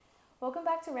Welcome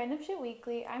back to Random Shit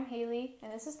Weekly. I'm Haley,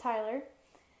 and this is Tyler.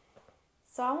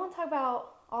 So I want to talk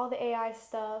about all the AI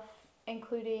stuff,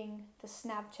 including the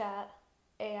Snapchat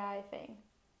AI thing.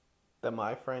 The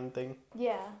My Friend thing?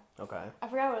 Yeah, Okay. I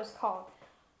forgot what it was called.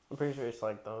 I'm pretty sure it's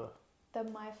like the... The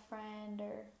My Friend,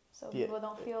 or so Yeah. people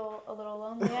don't feel a little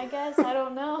lonely, I guess. I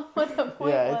don't know what the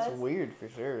point Yeah, was. it's weird for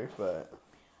sure, but...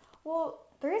 Well,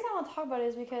 the reason I want to talk about it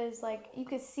is because, like, you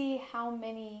could see how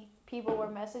many people were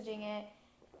messaging it,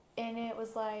 and it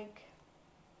was like,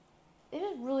 it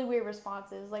was really weird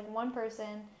responses. Like, one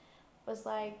person was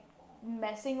like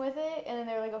messing with it, and then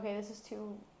they were like, okay, this is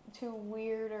too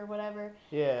weird or whatever.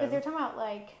 Yeah. Because they were talking about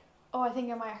like, oh, I think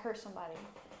I might hurt somebody,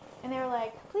 and they were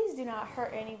like, please do not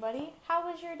hurt anybody. How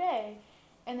was your day?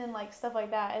 And then like stuff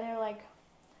like that, and they were like,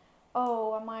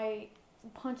 oh, I might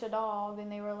punch a dog, and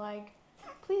they were like,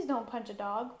 please don't punch a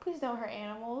dog. Please don't hurt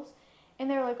animals. And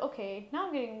they were like, okay, now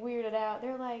I'm getting weirded out.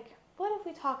 They're like, what if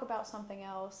we talk about something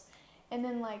else? And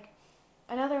then like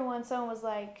another one, someone was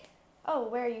like, oh,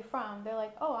 where are you from? They're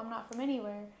like, oh, I'm not from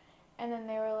anywhere. And then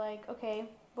they were like, okay,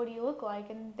 what do you look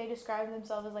like? And they described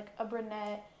themselves as like a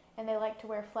brunette, and they like to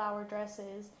wear flower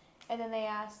dresses. And then they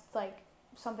asked like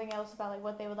something else about like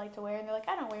what they would like to wear, and they're like,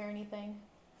 I don't wear anything.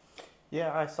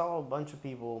 Yeah, I saw a bunch of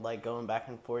people, like, going back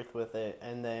and forth with it,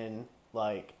 and then,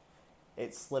 like,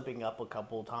 it's slipping up a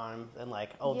couple times, and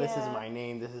like, oh, this is Yeah. my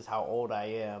name, this is how old I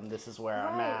am, this is where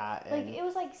I'm Right. at, Like and... it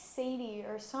was like Sadie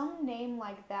or some name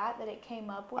like that it came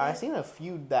up with. I seen a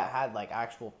few that had, like,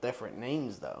 actual different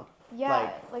names, though.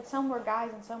 Yeah, like some were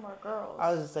guys and some were girls.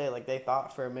 I was just saying, like, they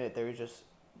thought for a minute they were just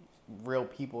real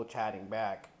people chatting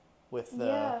back with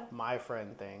the My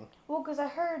Friend thing. Well, because I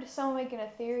heard someone making a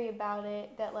theory about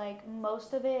it that like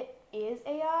most of it is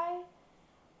AI,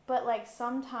 but like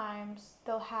sometimes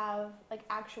they'll have like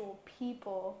actual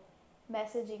people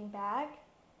messaging back.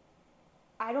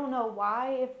 I don't know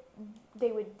why if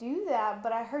they would do that,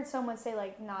 but I heard someone say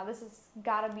like, nah, this has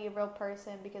got to be a real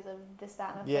person because of this,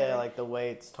 that, and the third. Yeah, like the way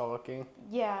it's talking.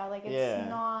 Yeah, like it's Yeah.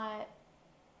 not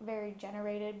very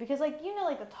generated because like you know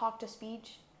like the talk to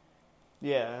speech,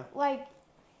 Yeah. like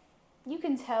you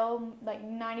can tell like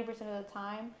 90% of the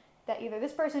time that either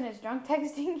this person is drunk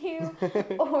texting you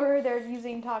or they're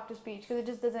using talk to speech because it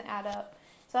just doesn't add up.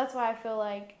 So that's why I feel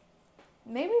like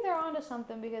maybe they're onto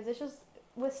something because it's just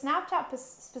with Snapchat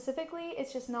specifically,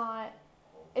 it's just not.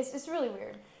 It's really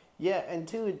weird. Yeah, and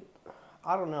two,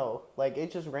 I don't know, like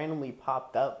it just randomly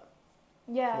popped up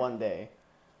Yeah. one day.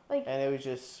 Like, and it was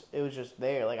just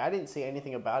there. Like I didn't see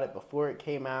anything about it before it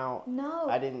came out. no.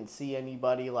 I didn't see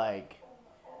anybody like,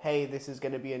 hey, this is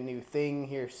gonna be a new thing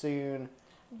here soon.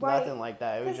 Right. Nothing like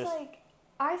that. It was just like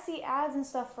I see ads and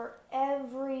stuff for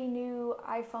every new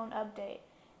iPhone update.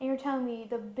 And you're telling me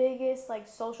the biggest like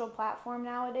social platform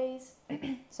nowadays,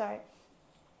 sorry,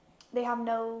 they have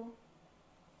no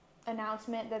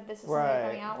announcement that this is something they're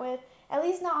coming out with. At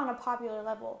least not on a popular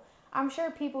level. I'm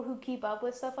sure people who keep up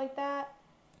with stuff like that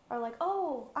are like,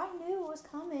 oh, I knew it was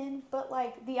coming. But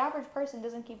like the average person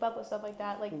doesn't keep up with stuff like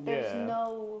that. Like there's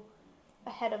no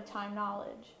ahead of time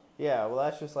knowledge. Yeah, well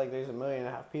that's just like there's 1.5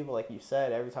 million people, like you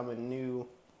said, every time a new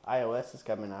iOS is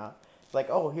coming out. Like,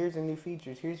 oh, here's the new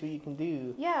features. Here's what you can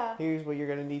do. Yeah. Here's what you're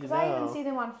going to need to know. Because I even see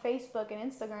them on Facebook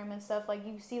and Instagram and stuff. Like,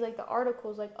 you see, like, the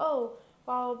articles, like, oh,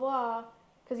 blah, blah, blah.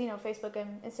 Because, you know, Facebook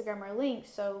and Instagram are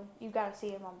linked, so you've got to see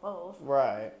them on both.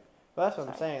 Right. But that's what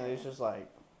I'm saying. It's just, like,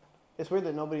 it's weird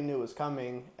that nobody knew it was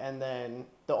coming. And then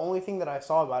the only thing that I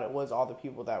saw about it was all the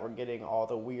people that were getting all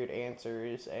the weird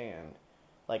answers and,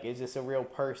 like, is this a real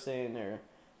person or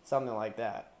something like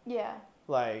that. Yeah.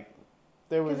 Like...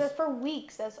 Because for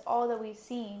weeks, that's all that we've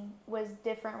seen was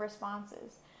different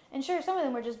responses. And sure, some of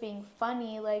them were just being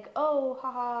funny, like, oh,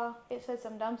 haha, it said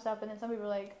some dumb stuff. And then some people were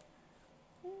like,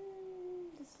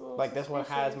 like, this one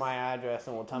has my address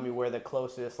and will tell me where the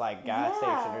closest, like, gas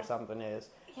station or something is.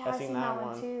 Yeah, I've seen that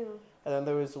one too. And then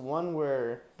there was one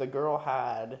where the girl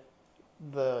had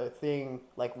the thing,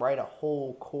 like, write a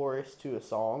whole chorus to a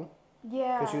song.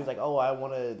 Yeah. Because she was like, oh, I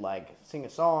want to, like, sing a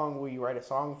song. Will you write a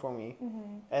song for me?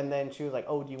 Mm-hmm. And then she was like,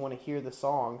 oh, do you want to hear the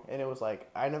song? And it was like,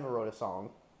 I never wrote a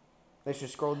song. Then she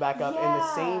scrolled back up in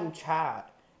the same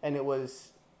chat, and it was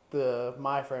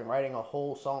My Friend writing a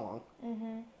whole song.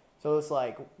 Mm-hmm. So it's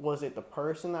like, was it the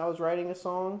person that was writing a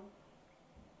song?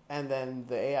 And then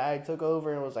the AI took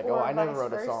over and was like, oh, I never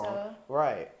wrote a song.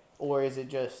 Right. Or is it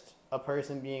just a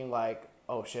person being like,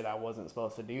 oh, shit, I wasn't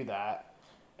supposed to do that.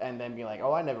 And then be like,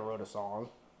 oh, I never wrote a song.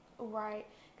 Right.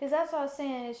 Because that's what I was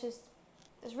saying.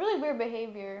 It's really weird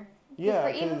behavior.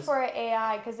 Yeah. Even for an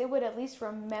AI, because it would at least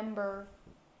remember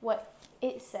what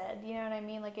it said. You know what I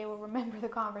mean? Like, it would remember the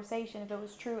conversation if it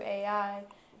was true AI.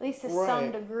 at least to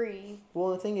some degree. Well,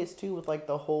 the thing is too with like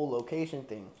the whole location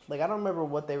thing. Like I don't remember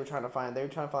what they were trying to find. They were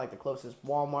trying to find like the closest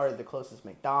Walmart, or the closest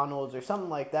McDonald's, or something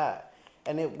like that.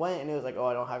 And it went and it was like, oh,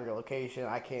 I don't have your location.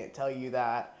 I can't tell you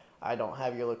that. I don't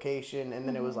have your location. And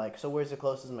then it was like, so where's the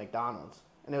closest McDonald's?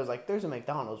 And it was like, there's a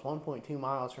McDonald's 1.2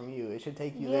 miles from you. It should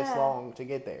take you this long to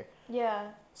get there. Yeah.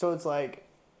 So it's like,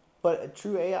 but a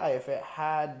true AI, if it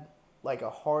had like a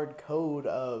hard code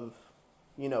of,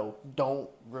 you know, don't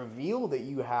reveal that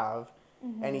you have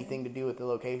anything to do with the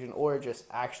location, or it just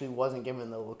actually wasn't given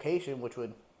the location, which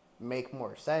would make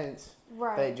more sense.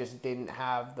 Right. That it just didn't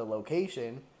have the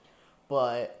location.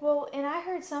 But well, and I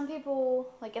heard some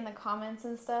people like in the comments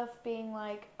and stuff being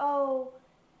like, "Oh,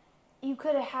 you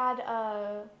could have had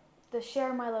the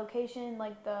share my location,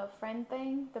 like the friend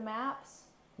thing, the maps."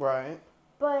 Right.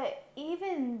 But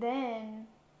even then,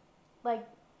 like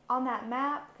on that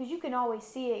map, because you can always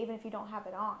see it even if you don't have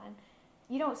it on,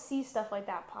 you don't see stuff like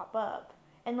that pop up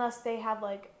unless they have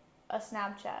like a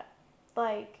Snapchat,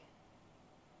 like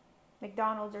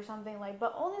McDonald's or something like.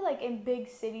 But only like in big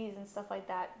cities and stuff like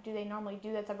that do they normally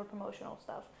do that type of promotional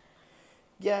stuff.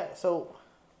 Yeah. So,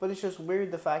 but it's just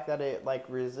weird the fact that it like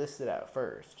resisted at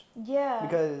first. Yeah.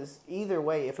 Because either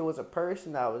way, if it was a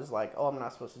person that was like, oh, I'm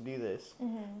not supposed to do this,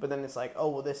 but then it's like, oh,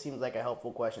 well, this seems like a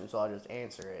helpful question, so I'll just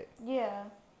answer it. Yeah.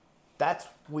 That's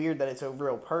weird that it's a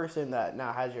real person that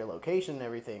now has your location and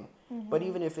everything. But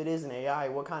even if it is an AI,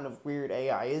 what kind of weird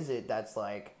AI is it that's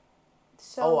like,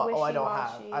 so I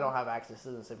don't have access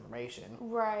to this information.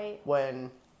 Right.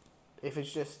 When if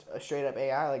it's just a straight up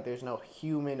AI, like there's no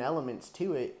human elements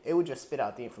to it, it would just spit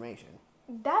out the information.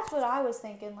 That's what I was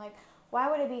thinking. Like,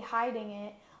 why would it be hiding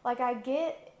it? Like, I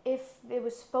get if it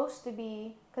was supposed to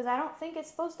be, because I don't think it's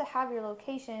supposed to have your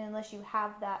location unless you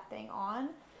have that thing on.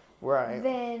 Right.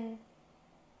 Then,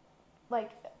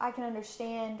 like, I can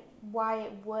understand why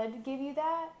it would give you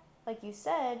that, like you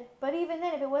said. But even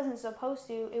then, if it wasn't supposed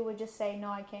to, it would just say, no,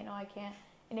 I can't,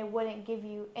 and it wouldn't give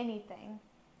you anything.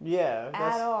 Yeah,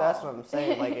 that's what I'm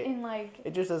saying. Like,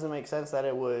 it just doesn't make sense that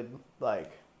it would,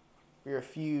 like,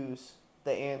 refuse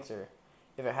the answer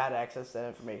if it had access to that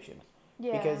information.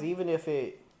 Yeah. Because even if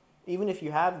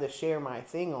you have the share my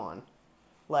thing on,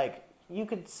 like, you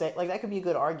could say, like, that could be a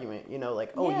good argument, you know,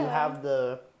 like, oh, you have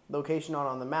the location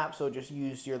on the map, so just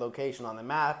use your location on the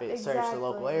map. It searched the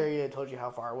local area, it told you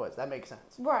how far it was. That makes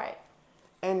sense. Right.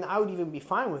 And I would even be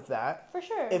fine with that. For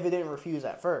sure. If it didn't refuse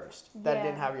at first, that it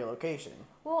didn't have your location.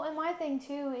 Well, and my thing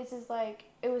too is like,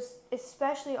 it was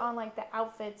especially on like the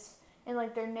outfits and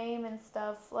like their name and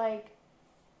stuff. Like,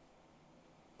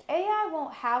 AI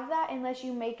won't have that unless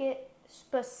you make it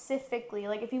specifically.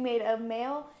 Like, if you made a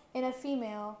male and a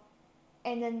female,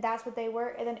 and then that's what they were,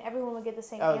 and then everyone would get the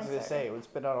same answer. I was gonna say, it would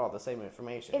spit out all the same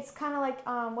information. It's kind of like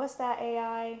what's that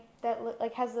AI that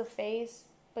like has the face,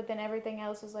 but then everything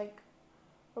else is like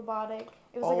robotic.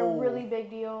 It was like a really big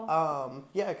deal.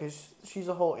 Yeah, because she's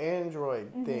a whole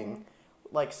android thing,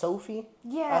 like Sophie.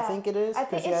 Yeah, I think it is. I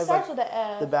think it starts with a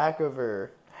F. The back of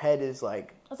her head is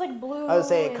like. It's like blue. I would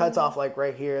say it cuts off like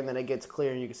right here, and then it gets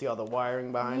clear, and you can see all the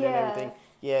wiring behind it and everything.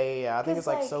 Yeah. I think it's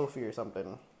like Sophie or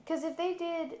something. Because if they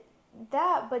did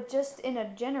that, but just in a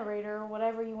generator or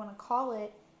whatever you want to call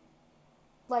it,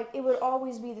 like, it would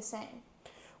always be the same.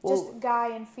 Well, just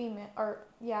guy and female, or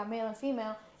male and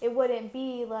female. It wouldn't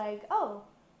be like, oh,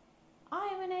 I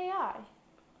am an AI.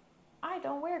 I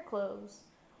don't wear clothes.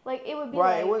 Like, it would be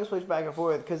right. It wouldn't switch back and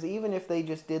forth, because even if they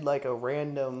just did like a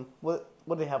random what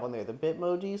do they have on there? The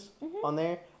Bitmojis on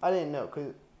there. I didn't know,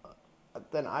 because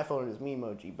then iPhone is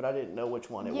Memoji, but I didn't know which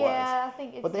one it was. Yeah, I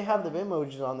think it's. But they have the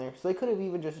Bitmojis on there, so they could have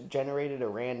even just generated a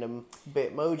random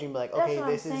Bitmoji and be like, okay,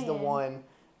 this is the one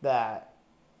that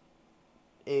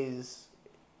is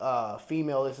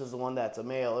female. This is the one that's a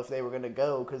male. If they were gonna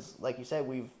go, because like you said,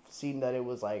 we've seen that it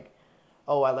was like,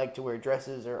 oh, I like to wear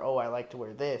dresses, or oh, I like to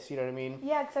wear this. You know what I mean?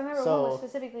 Yeah, because I remember one was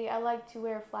specifically, I like to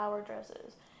wear flower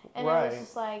dresses, and it was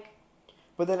just like.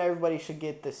 But then everybody should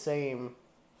get the same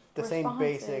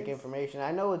basic information.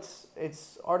 I know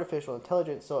it's artificial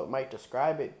intelligence, so it might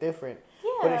describe it different,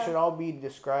 but it should all be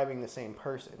describing the same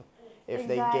person if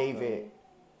they gave it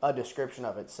a description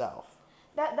of itself.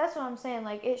 That's what I'm saying.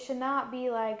 Like, it should not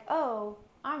be like, oh,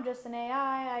 I'm just an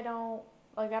AI. I don't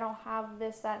have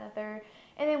this, that, and the third.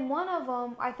 And then one of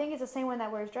them, I think it's the same one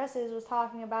that wears dresses, was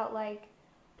talking about like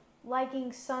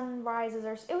liking sunrises,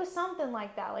 or it was something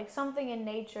like that, like something in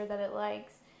nature that it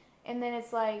likes. And then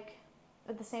it's like,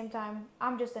 at the same time,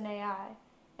 I'm just an AI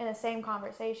in the same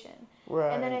conversation.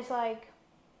 Right. And then it's like,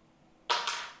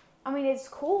 I mean, it's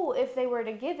cool if they were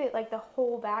to give it like the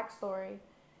whole backstory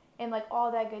and like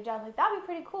all that good job. Like, that'd be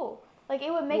pretty cool. Like,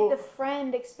 it would make the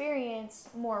friend experience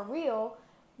more real.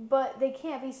 but they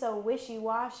can't be so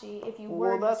wishy-washy if you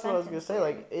word Well, that's what I was gonna say.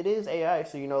 weird. Like, it is AI,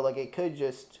 so like it could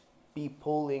just be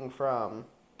pulling from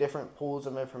different pools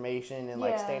of information and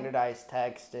like standardized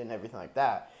text and everything like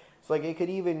that. So like it could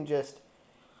even just,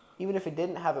 even if it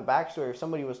didn't have a backstory, if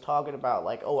somebody was talking about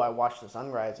like, oh, I watched the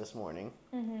sunrise this morning,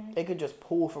 it could just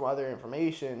pull from other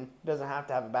information. It doesn't have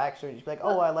to have a backstory. Just be like,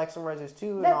 oh, I like sunrises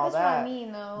too, and all that. That's what I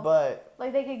mean, though. But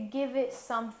like they could give it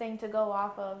something to go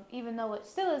off of, even though it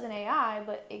still is an AI,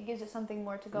 but it gives it something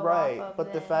more to go off of.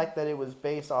 But the fact that it was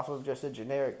based off of just a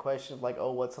generic question of like,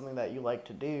 oh, what's something that you like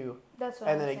to do? That's what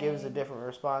and then it gives a different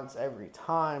response every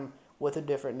time with a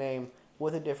different name,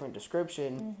 with a different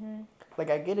description. Like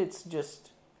I get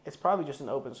it's probably just an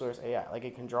open source AI. Like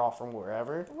it can draw from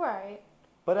wherever. Right.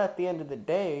 But at the end of the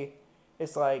day,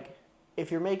 it's like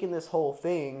if you're making this whole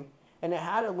thing, and it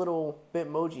had a little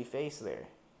Bitmoji face there.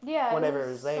 Yeah. Whenever it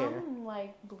was there. Some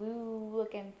like blue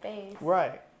looking face.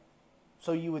 Right.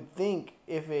 So you would think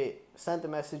if it sent the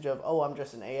message of, oh, I'm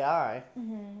just an AI,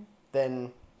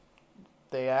 then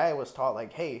the AI was taught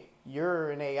like, hey, you're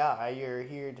an AI. You're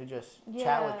here to just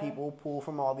chat with people, pull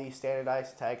from all these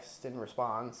standardized text and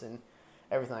response and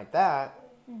everything like that,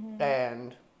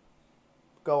 and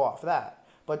go off that.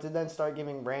 But to then start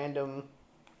giving random,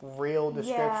 real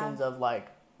descriptions of like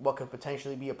what could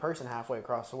potentially be a person halfway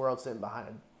across the world sitting behind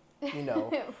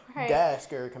a, right.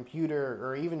 desk or a computer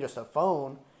or even just a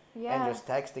phone, and just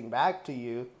texting back to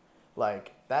you,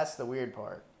 like that's the weird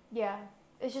part. Yeah,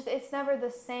 it's never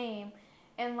the same.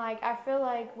 And, like, I feel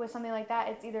like with something like that,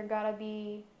 it's either got to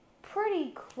be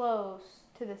pretty close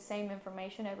to the same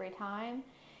information every time.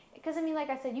 Because, I mean, like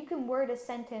I said, you can word a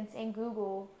sentence in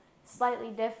Google slightly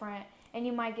different, and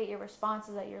you might get your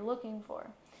responses that you're looking for.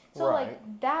 So,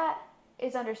 like, that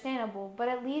is understandable. But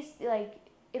at least, like,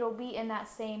 it'll be in that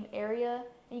same area,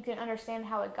 and you can understand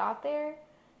how it got there.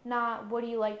 Not, what do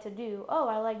you like to do? Oh,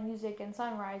 I like music and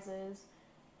sunrises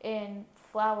in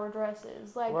flower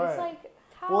dresses. Like, it's like...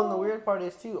 Well, and the weird part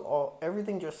is too,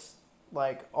 everything just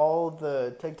like all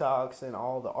the TikToks and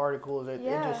all the articles, it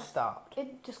just stopped.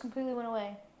 It just completely went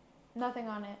away. Nothing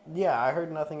on it. Yeah, I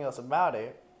heard nothing else about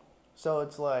it. So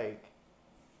it's like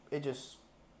it just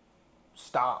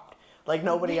stopped. Like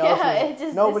nobody else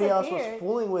was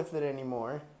fooling with it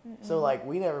anymore. So like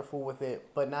we never fool with it,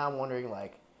 but now I'm wondering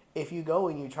like if you go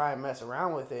and you try and mess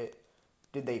around with it,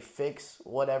 did they fix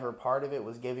whatever part of it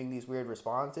was giving these weird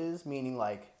responses? Meaning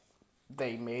like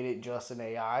they made it just an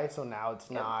AI, so now it's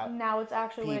not. Now it's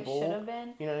actually people. What it should have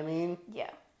been. You know what I mean? Yeah.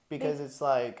 Because it's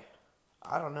like,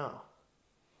 I don't know.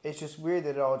 It's just weird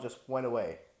that it all just went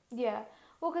away. Yeah.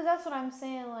 Well, because that's what I'm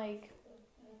saying. Like,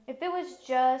 if it was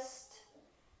just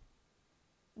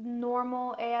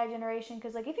normal AI generation,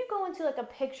 because like if you go into like a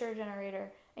picture generator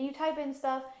and you type in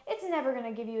stuff, it's never going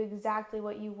to give you exactly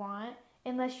what you want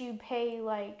unless you pay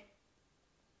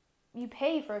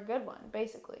for a good one,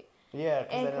 basically. Yeah,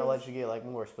 because then it'll let you get like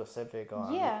more specific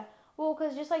on. Yeah, well,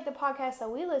 because just like the podcast that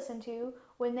we listen to,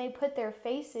 when they put their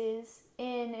faces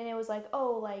in, and it was like,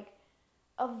 oh, like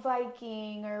a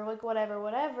Viking or like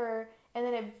whatever, and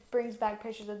then it brings back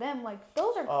pictures of them. Like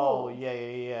those are cool. Oh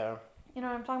yeah. You know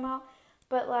what I'm talking about?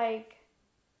 But like,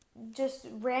 just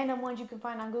random ones you can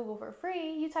find on Google for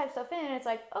free. You type stuff in, and it's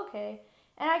like, okay.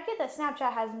 And I get that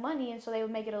Snapchat has money, and so they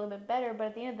would make it a little bit better. But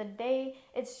at the end of the day,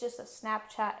 it's just a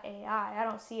Snapchat AI. I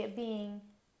don't see it being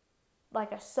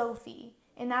like a Sophie.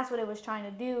 And that's what it was trying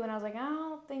to do. And I was like, I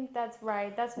don't think that's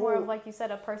right. That's more of, like you said,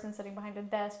 a person sitting behind a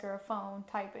desk or a phone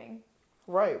typing.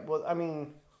 Right. Well, I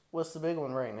mean, what's the big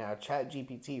one right now?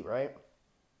 ChatGPT, right?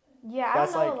 Yeah, I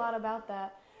don't know a lot about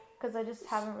that because I just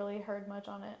haven't really heard much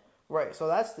on it. Right. So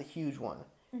that's the huge one.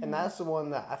 And that's the one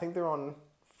that I think they're on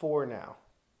 4 now.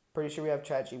 Pretty sure we have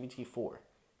ChatGPT 4,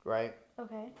 right?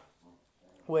 Okay.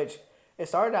 Which, it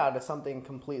started out as something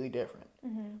completely different.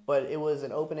 But it was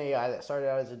an open AI that started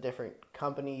out as a different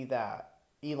company that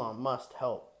Elon Musk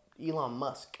helped. Elon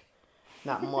Musk.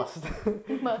 Not Musk.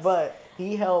 But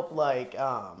he helped, like,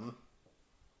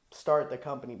 start the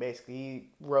company, basically. He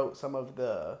wrote some of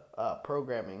the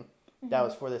programming that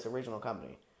was for this original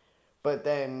company. But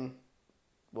then,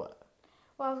 what?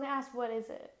 Well, I was going to ask, what is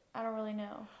it? I don't really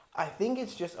know. I think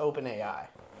it's just OpenAI.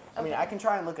 I mean, I can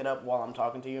try and look it up while I'm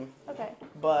talking to you. Okay.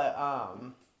 But,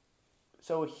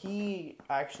 so he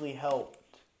actually helped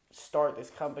start this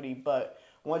company, but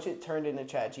once it turned into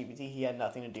ChatGPT, he had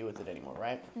nothing to do with it anymore,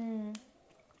 right?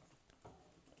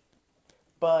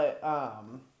 But,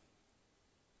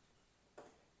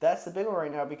 that's the big one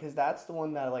right now because that's the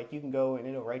one that, like, you can go and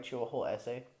it'll write you a whole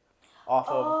essay off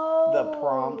of the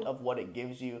prompt of what it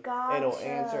gives you. Gotcha. It'll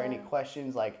answer any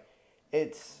questions, like,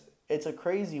 it's a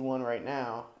crazy one right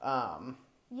now.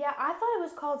 Yeah, I thought it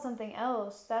was called something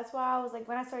else. That's why I was like,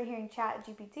 when I started hearing Chat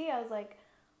GPT, I was like,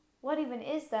 what even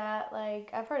is that? Like,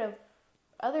 I've heard of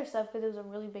other stuff because it was a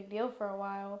really big deal for a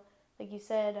while. Like you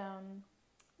said,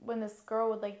 when this girl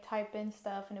would like type in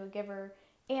stuff and it would give her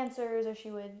answers, or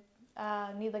she would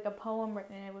need like a poem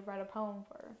written and it would write a poem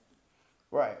for her.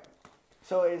 Right.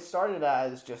 So it started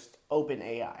as just Open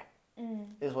AI,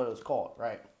 is what it was called,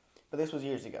 right? But this was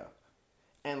years ago.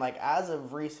 And like as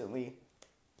of recently,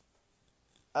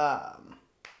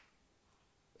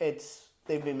 they've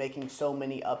been making so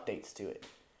many updates to it,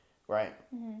 right?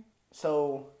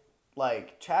 So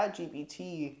like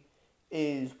ChatGPT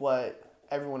is what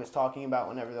everyone is talking about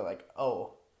whenever they're like,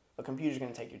 oh, a computer's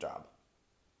going to take your job.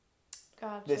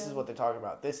 Gotcha. This is what they're talking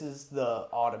about. This is the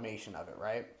automation of it,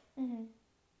 right?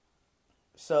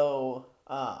 So,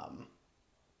 I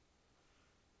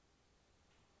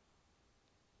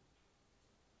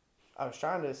was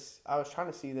trying to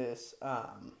see this.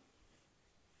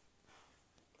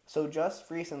 So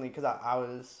just recently, because I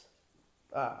was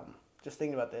just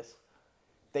thinking about this,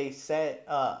 they set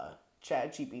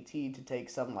ChatGPT to take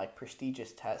some like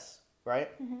prestigious tests, right?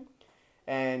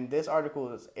 And this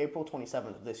article is April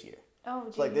 27th of this year. Oh,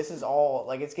 geez. So like this is all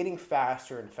like it's getting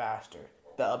faster and faster.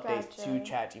 The updates Gotcha. to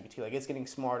ChatGPT, like it's getting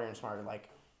smarter and smarter. Like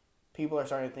people are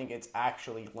starting to think it's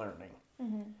actually learning.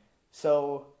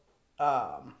 So,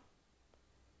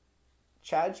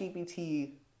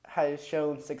 ChatGPT has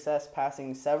shown success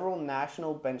passing several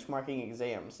national benchmarking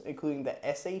exams, including the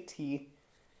SATs,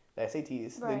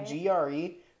 Right. the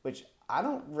GRE, which I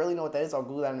don't really know what that is. I'll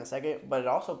Google that in a second. But it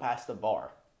also passed the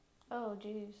bar, Oh,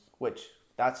 jeez. which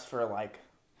that's for like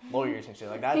lawyers and shit.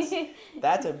 Like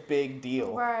that's a big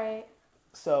deal. Right.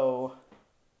 So,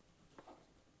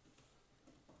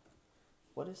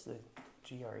 what is the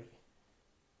GRE?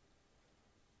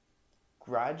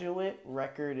 Graduate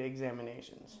Record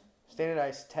Examinations.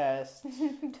 Standardized tests.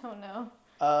 Don't know.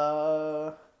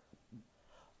 Oh,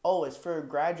 it's for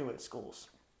graduate schools.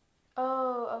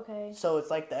 Oh, okay. So it's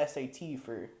like the SAT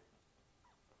for.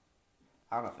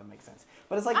 I don't know if that makes sense,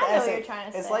 but it's like I the know what you're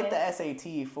trying to It's say. like the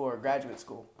SAT for graduate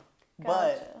school, Gotcha.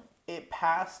 but it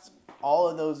passed all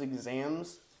of those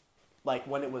exams, like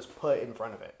when it was put in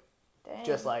front of it. Dang.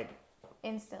 Just like.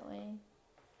 Instantly.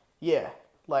 Yeah,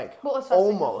 like Well,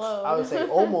 especially the almost. load. I would say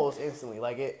almost instantly.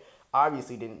 Like it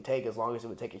obviously didn't take as long as it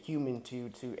would take a human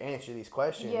to answer these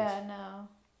questions. Yeah, no.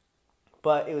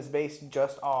 But it was based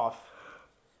just off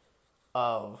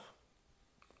of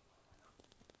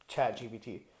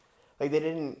ChatGPT. Like they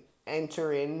didn't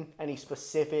enter in any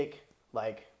specific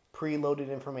like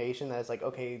preloaded information that's like,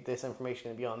 okay, this information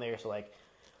gonna be on there, so like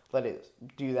let it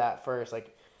do that first.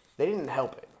 Like they didn't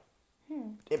help it.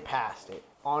 It passed it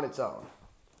on its own,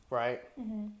 right?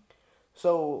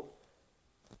 So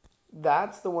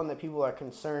that's the one that people are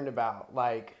concerned about,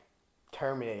 like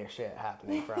Terminator shit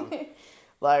happening from.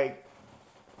 Like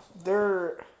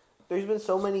there's been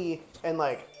so many, and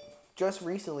like just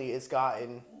recently it's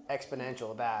gotten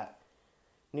exponential that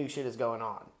new shit is going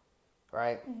on,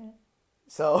 right?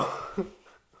 So all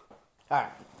right,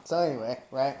 so anyway,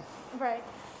 right? Right.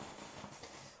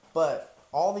 But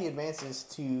all the advances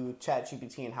to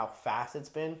ChatGPT and how fast it's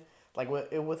been, like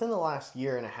within the last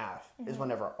year and a half is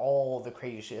whenever all the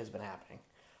crazy shit has been happening.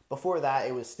 Before that,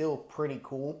 it was still pretty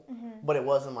cool, but it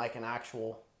wasn't like an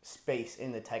actual space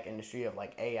in the tech industry of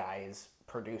like AI is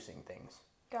producing things.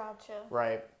 Gotcha.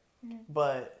 Right.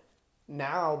 But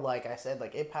now, like I said,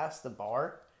 like it passed the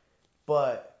bar,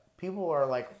 but people are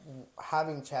like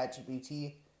having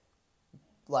ChatGPT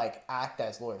like act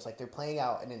as lawyers. Like they're playing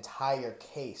out an entire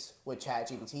case with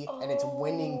ChatGPT and it's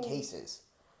winning cases.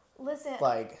 Listen,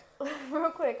 Like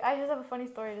real quick, I just have a funny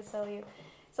story to tell you.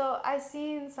 So I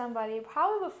seen somebody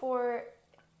probably before,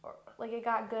 like it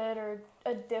got good or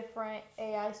a different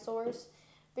AI source,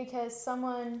 because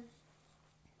someone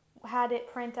had it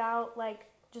print out like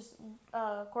just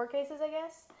court cases, I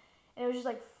guess, and it was just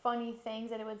like funny things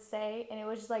that it would say, and it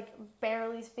was just like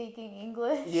barely speaking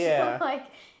English. Yeah. Like,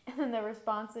 and then the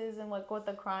responses and like what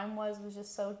the crime was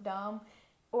just so dumb,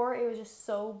 or it was just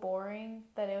so boring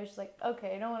that it was just like,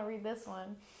 okay, I don't want to read this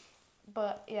one.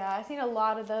 But yeah, I seen a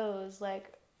lot of those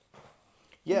like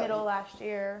middle last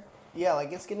year. Yeah,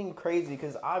 like it's getting crazy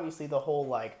because obviously the whole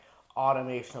like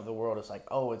automation of the world is like,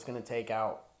 oh, it's gonna take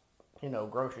out,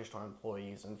 grocery store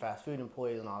employees and fast food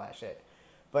employees and all that shit.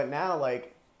 But now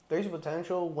like there's a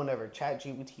potential whenever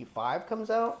ChatGPT 5 comes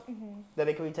out that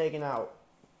it can be taken out.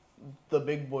 The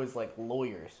big boys like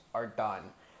lawyers are done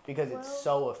because it's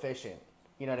so efficient.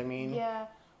 You know what I mean? Yeah.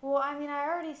 Well, I mean, I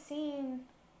already seen.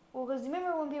 Well, because you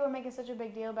remember when people were making such a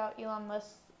big deal about Elon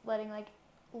Musk letting like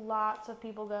lots of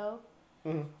people go?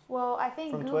 Mm-hmm. Well, I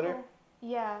think From Google. Twitter?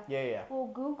 Yeah. Yeah. Well,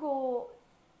 Google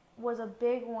was a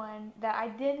big one that I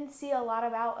didn't see a lot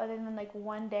about other than like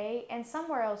one day, and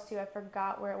somewhere else too. I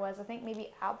forgot where it was. I think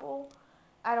maybe Apple.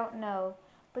 I don't know.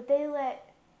 But they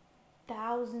let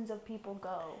thousands of people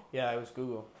go. Yeah, it was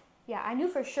Google. Yeah, I knew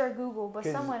for sure Google, but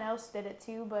someone else did it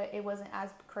too, but it wasn't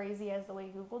as crazy as the way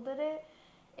Google did it.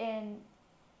 And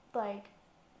like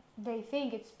they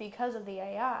think it's because of the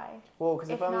AI. Well, because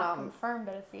if I'm not confirmed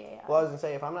that it's the AI. Well, I was gonna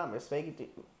say, if I'm not mistaken,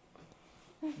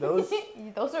 those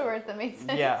are words that make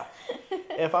sense. Yeah.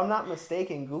 If I'm not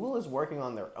mistaken, Google is working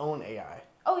on their own AI.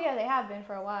 Oh yeah, they have been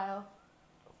for a while.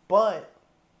 But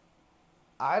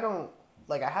I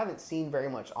haven't seen very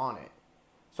much on it.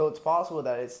 So it's possible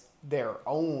that it's their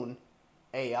own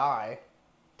AI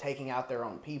taking out their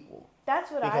own people. That's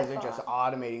what because they're just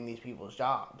automating these people's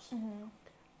jobs. Mm-hmm.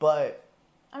 But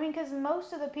I mean, because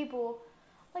most of the people,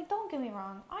 like, don't get me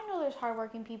wrong, I know there's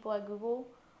hardworking people at Google,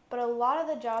 but a lot of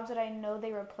the jobs that I know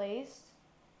they replaced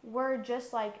were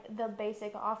just like the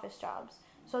basic office jobs.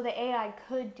 So the AI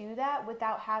could do that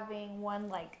without having one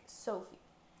like Sophie,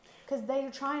 because they're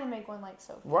trying to make one like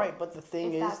Sophie. Right, but the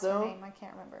thing is, though, her name, I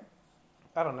can't remember.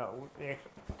 I don't know. You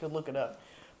could look it up.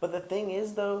 But the thing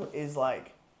is, though, is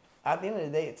like, at the end of the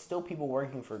day, it's still people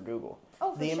working for Google.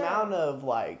 Oh, for sure. The amount of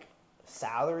like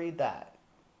salary that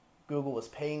Google was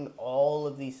paying all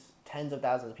of these tens of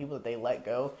thousands of people that they let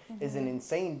go is an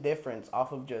insane difference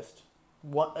off of just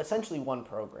essentially one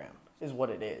program is what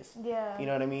it is. Yeah. You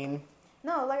know what I mean?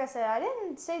 No, like I said, I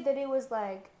didn't say that it was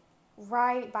like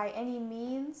right by any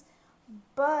means,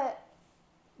 but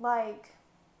like,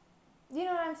 you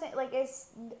know what I'm saying? Like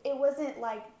it wasn't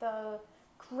like the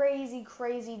crazy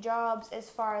jobs as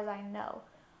far as I know.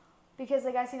 Because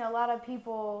like I've seen a lot of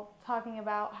people talking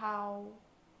about how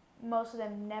most of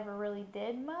them never really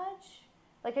did much.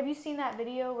 Like, have you seen that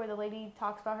video where the lady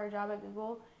talks about her job at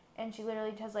Google and she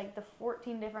literally has like the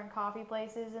 14 different coffee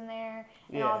places in there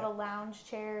and all the lounge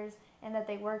chairs and that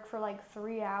they work for like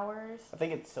 3 hours? I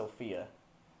think it's Sophia.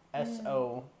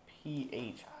 Sophia.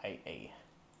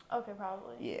 Okay,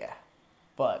 probably. Yeah.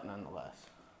 But nonetheless.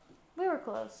 We were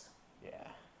close. Yeah.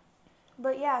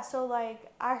 But yeah, so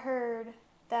like I heard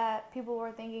that people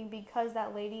were thinking because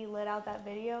that lady let out that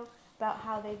video about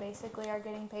how they basically are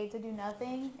getting paid to do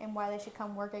nothing and why they should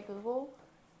come work at Google,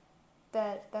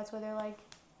 that's why they're like,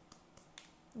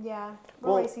 yeah,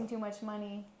 we're wasting too much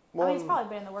money. Well, I mean, it's probably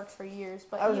been in the works for years,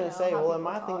 but I was going to say, well, and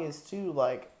my thing is too,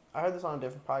 like, I heard this on a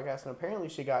different podcast, and apparently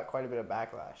she got quite a bit of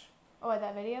backlash. Oh, at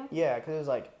that video? Yeah, because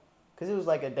it was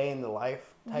like a day in the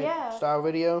life type style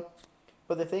video.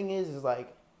 But the thing is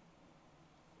like,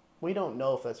 we don't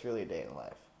know if that's really a day in the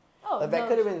life. Oh, like, that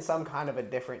could have been some kind of a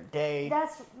different day.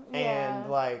 And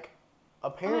like,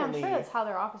 apparently, I mean, I'm sure that's how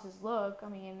their offices look. I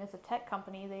mean, it's a tech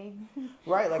company. They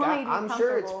right. Like, I'm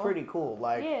sure it's pretty cool.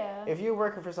 Like, if you're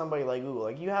working for somebody like Google,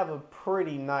 like, you have a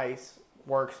pretty nice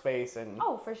workspace and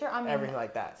for sure. I mean, everything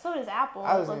like that. So does Apple.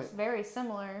 It looks very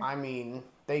similar. I mean,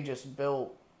 they just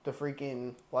built the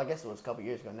freaking. Well, I guess it was a couple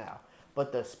years ago now,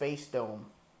 but the Space Dome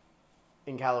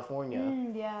in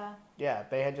California. Yeah,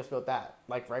 they had just built that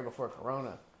like right before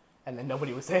Corona. And then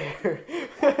nobody was there.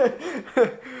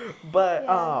 But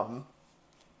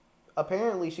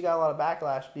apparently she got a lot of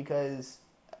backlash because,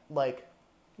 like,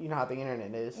 you know how the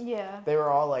internet is. Yeah. They were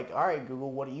all like, all right,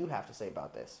 Google, what do you have to say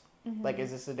about this? Mm-hmm. Like,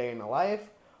 is this a day in the life?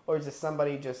 Or is this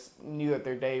somebody just knew that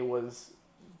their day was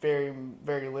very,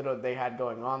 very little they had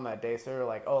going on that day. So they were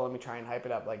like, oh, let me try and hype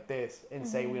it up like this and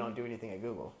say we don't do anything at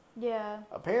Google. Yeah.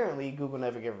 Apparently, Google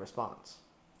never gave a response.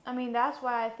 I mean, that's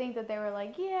why I think that they were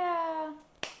like, yeah.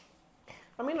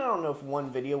 I mean, I don't know if one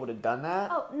video would have done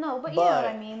that. Oh, no, but you know what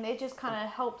I mean. It just kind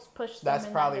of helps push them That's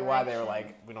probably why they were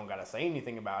like, we don't got to say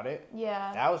anything about it.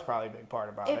 Yeah. That was probably a big part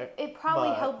about it. It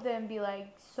probably helped them be like,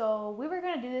 so we were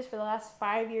going to do this for the last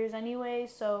 5 years anyway,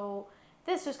 so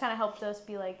this just kind of helped us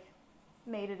be like,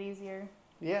 made it easier.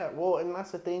 Yeah, well, and that's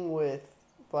the thing with,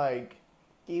 like,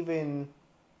 even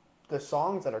the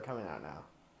songs that are coming out now.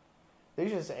 They're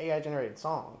just AI-generated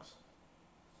songs.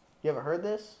 You ever heard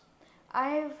this?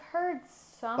 I've heard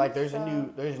some. Like, there's a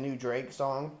new Drake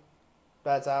song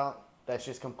that's out that's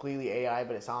just completely AI,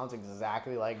 but it sounds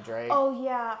exactly like Drake. Oh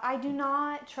yeah, I do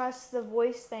not trust the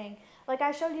voice thing. Like,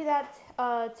 I showed you that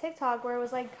TikTok where it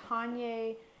was like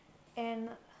Kanye and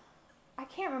I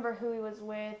can't remember who he was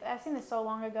with. I've seen this so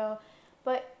long ago,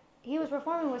 but he was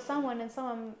performing with someone and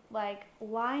someone like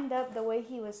lined up the way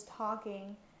he was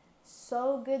talking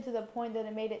so good to the point that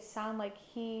it made it sound like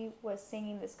he was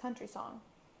singing this country song.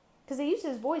 Because they used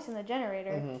his voice in the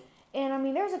generator. Mm-hmm. And, I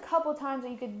mean, there's a couple times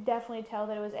that you could definitely tell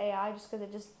that it was AI just because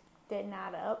it just didn't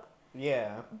add up.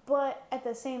 Yeah. But at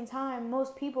the same time,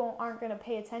 most people aren't going to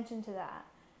pay attention to that.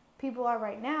 people are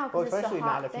right now Well, because it's a especially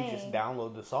hot not if thing. you just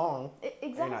download the song.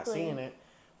 Exactly. You're not seeing it.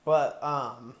 But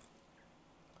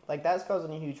like that's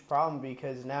causing a huge problem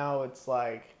because now it's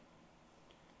like,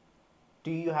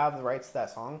 do you have the rights to that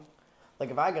song?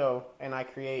 Like if I go and I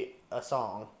create a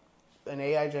song, an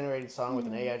AI generated song with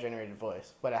an AI generated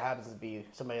voice, but it happens to be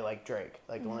somebody like Drake,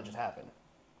 like the one that just happened.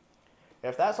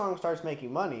 If that song starts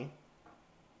making money,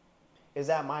 is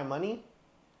that my money?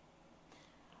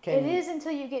 It is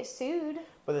until you get sued.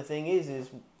 But the thing is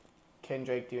can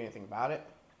Drake do anything about it?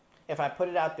 If I put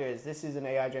it out there as this is an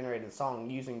AI generated song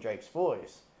using Drake's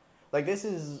voice, like this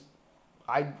is,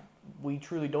 we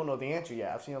truly don't know the answer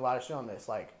yet. I've seen a lot of shit on this.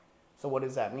 Like, so what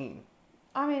does that mean?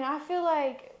 I mean, I feel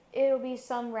like it'll be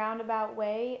some roundabout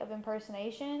way of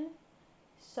impersonation.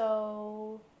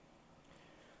 So.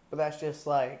 But that's just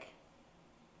like,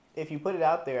 if you put it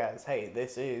out there as, hey,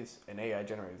 this is an AI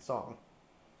generated song.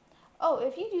 Oh,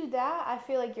 if you do that, I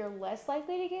feel like you're less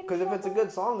likely to get in trouble. Because if it's a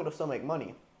good song, it'll still make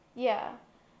money. Yeah.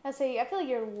 I feel like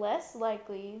you're less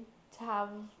likely to have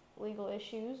legal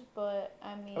issues, but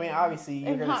I mean, obviously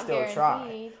you're gonna still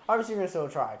try. Obviously you're gonna still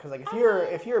try, because like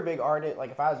if you're a big artist, like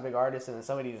if I was a big artist and then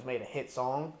somebody just made a hit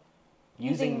song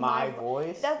using my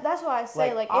voice, that's why I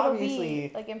say like it'll be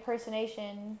like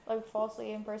impersonation, like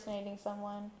falsely impersonating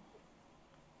someone.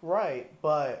 Right,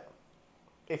 but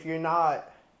if you're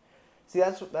not, see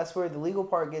that's where the legal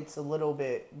part gets a little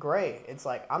bit gray. It's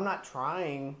like I'm not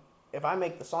trying. If I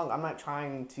make the song, I'm not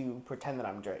trying to pretend that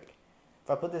I'm Drake. If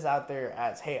I put this out there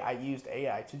as, hey, I used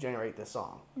AI to generate this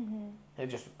song, it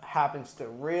just happens to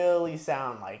really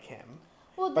sound like him.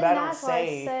 Well, but I don't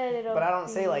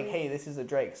say, like, hey, this is a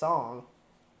Drake song.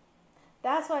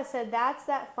 That's why I said that's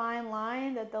that fine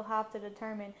line that they'll have to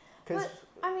determine. But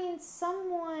I mean,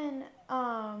 someone,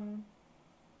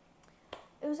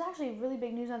 it was actually really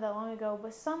big news not that long ago,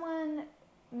 but someone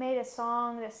made a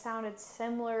song that sounded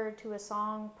similar to a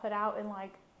song put out in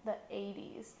like the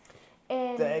 80s.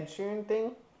 And the Ed Sheeran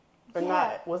thing? Or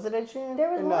not? Was it Ed Sheeran?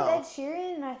 There was one with Ed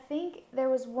Sheeran, and I think there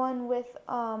was one with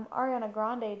Ariana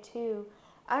Grande too.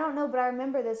 I don't know, but I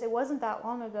remember this. It wasn't that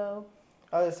long ago.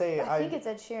 I would say I think it's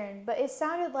Ed Sheeran, but it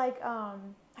sounded like I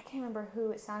can't remember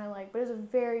who it sounded like, but it was a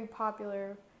very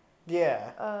popular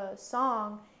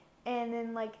song. And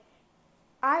then like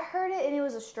I heard it, and it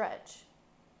was a stretch.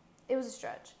 It was a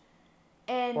stretch.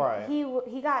 And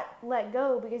he got let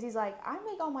go because he's like, I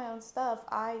make all my own stuff.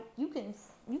 You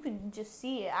can just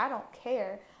see it. I don't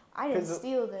care. I didn't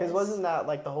steal this. Because wasn't that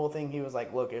like the whole thing? He was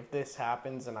like, look, if this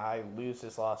happens and I lose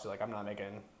this lawsuit, like I'm not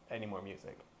making any more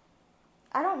music.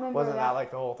 I don't remember. Wasn't that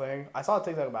like the whole thing? I saw a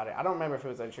TikTok about it. I don't remember if it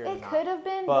was Ed Sheeran or not. It could have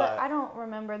been, but I don't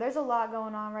remember. There's a lot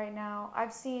going on right now.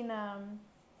 I've seen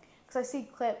because I see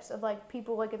clips of like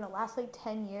people like in the last like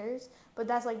 10 years, but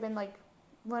that's like been like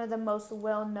one of the most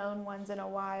well-known ones in a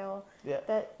while. Yeah.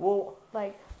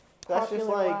 Like that's just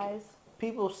like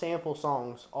people sample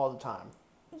songs all the time.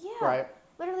 Yeah. Right.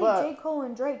 Literally, J. Cole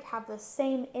and Drake have the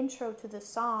same intro to the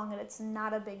song, and it's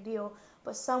not a big deal.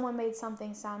 But someone made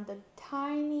something sound the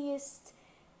tiniest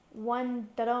one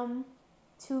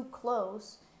too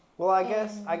close. Well, I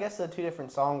guess the two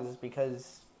different songs is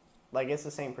because like it's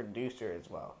the same producer as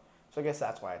well. So I guess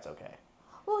that's why it's okay.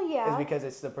 Well, yeah. It's because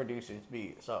it's the producer's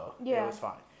beat, so it was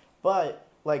fine. But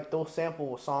like those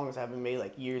sample songs have been made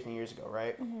like years and years ago,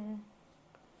 right? Mm-hmm.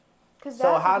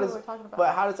 So how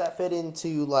does that fit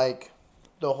into like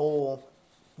the whole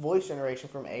voice generation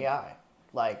from AI?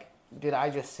 Like, did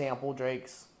I just sample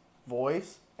Drake's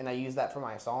voice and I use that for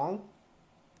my song?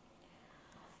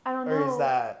 I don't know. Or is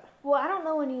that? Well, I don't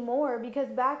know anymore because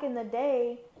back in the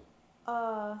day,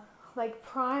 like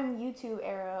prime YouTube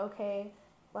era, okay,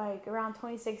 like around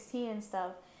 2016 and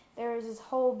stuff, there was this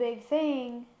whole big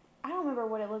thing. I don't remember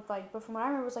what it looked like, but from what I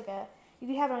remember, it was like you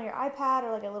could have it on your iPad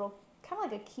or like a little, kind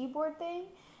of like a keyboard thing,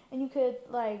 and you could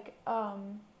like,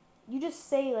 you just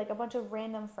say like a bunch of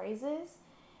random phrases,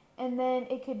 and then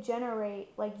it could generate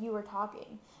like you were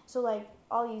talking. So like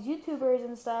all these YouTubers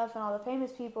and stuff and all the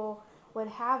famous people would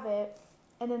have it,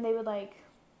 and then they would like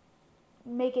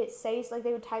make it say, like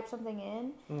they would type something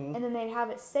in, and then they'd have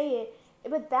it say it.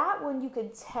 But that one you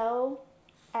could tell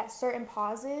at certain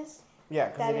pauses. Yeah,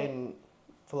 because it didn't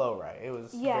flow right. It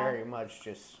was very much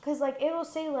just. Because like it'll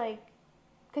say like,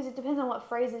 because it depends on what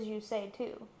phrases you say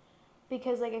too.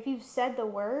 Because like if you've said the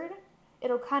word,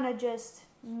 it'll kind of just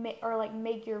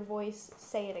make your voice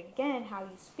say it again how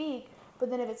you speak.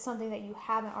 But then if it's something that you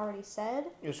haven't already said,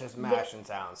 it's just mashing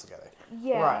sounds together.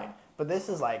 Yeah. Right. But this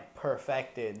is like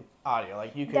perfected audio.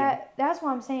 Like you could. That's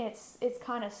why I'm saying it's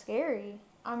kind of scary.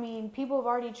 I mean, people have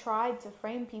already tried to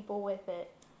frame people with it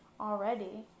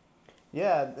already.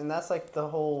 Yeah, and that's like the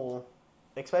whole,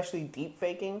 especially deep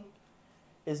faking.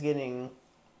 is getting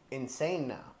insane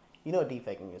now. You know what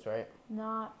deepfaking is, right?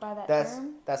 Not by that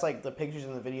term. That's like the pictures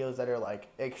and the videos that are like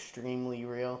extremely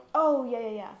real. Oh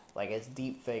yeah. Like it's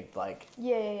deepfaked. Like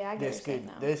yeah. I get what you're saying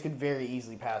now. This could very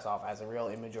easily pass off as a real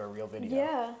image or a real video.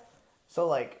 Yeah. So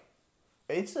like,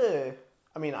 I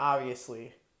mean,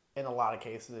 obviously, in a lot of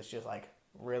cases, it's just like,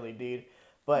 really, dude,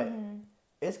 but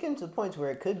it's getting to the point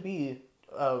where it could be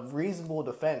a reasonable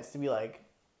defense to be like,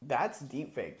 that's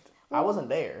deepfaked. I wasn't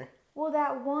there. Well,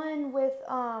 that one with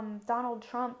Donald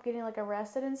Trump getting like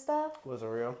arrested and stuff. Was it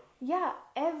real? Yeah,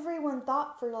 everyone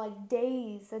thought for like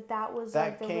days that was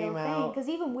like the real thing. Because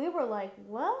even we were like,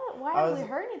 what? Why haven't we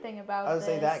heard anything about this? I would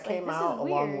say that came out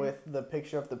along with the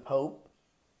picture of the Pope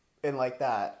in like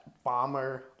that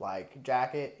bomber like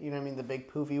jacket. You know what I mean? The big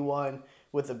poofy one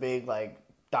with the big like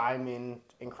diamond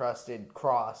encrusted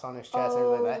cross on his chest and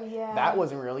everything like that. Yeah. That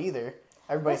wasn't real either.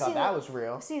 Everybody thought that was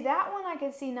real. See, that one I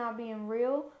could see not being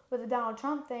real with the Donald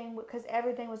Trump thing because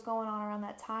everything was going on around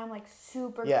that time, like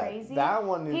super crazy. That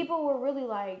one. People were really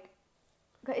like,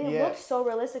 it looked so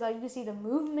realistic. Like you could see the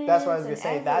movement. That's what I was gonna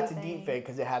say. That's a deep fake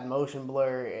because it had motion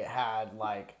blur. It had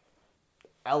like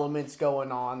elements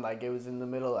going on. Like it was in the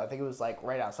middle. I think it was like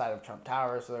right outside of Trump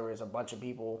Tower. So there was a bunch of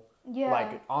people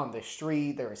like on the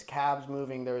street. There was cabs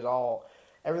moving. There was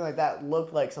everything like that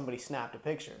looked like somebody snapped a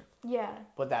picture. Yeah.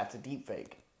 But that's a deep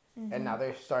fake. And now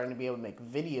they're starting to be able to make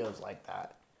videos like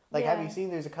that. Like, have you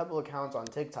seen, there's a couple accounts on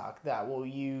TikTok that will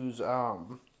use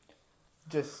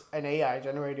just an AI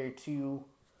generator to,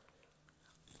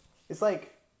 it's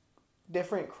like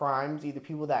different crimes, either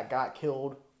people that got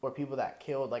killed or people that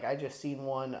killed. Like, I just seen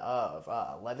one of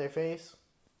Leatherface.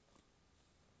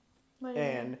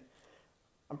 And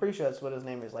I'm pretty sure that's what his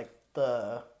name is. Like,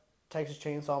 the Texas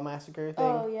Chainsaw Massacre thing.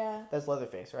 Oh, yeah. That's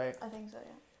Leatherface, right? I think so,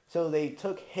 yeah. So they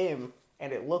took him,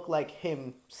 and it looked like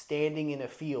him standing in a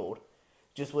field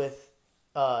just with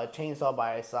a chainsaw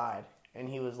by his side. And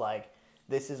he was like,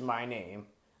 this is my name.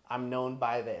 I'm known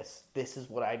by this. This is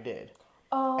what I did.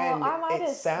 Oh, and I might have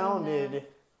sounded seen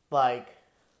that. like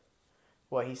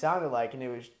what he sounded like, and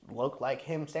it looked like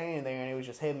him standing there, and it was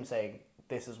just him saying,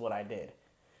 this is what I did.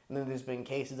 And then there's been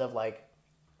cases of like,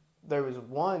 there was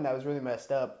one that was really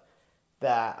messed up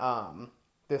that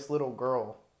this little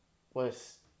girl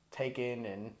was taken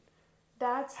and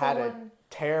had a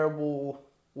terrible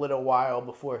little while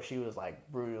before she was like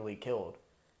brutally killed.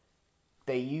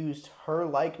 They used her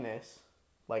likeness,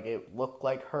 like it looked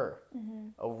like her,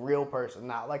 a real person,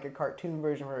 not like a cartoon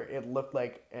version of her. It looked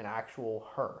like an actual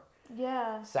her.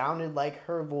 Yeah. Sounded like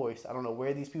her voice. I don't know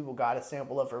where these people got a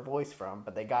sample of her voice from,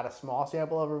 but they got a small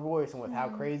sample of her voice, and with how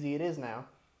crazy it is now,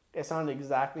 it sounded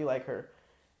exactly like her.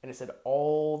 And it said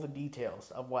all the details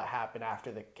of what happened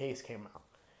after the case came out.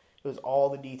 It was all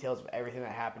the details of everything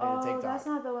that happened in the TikTok. Oh, that's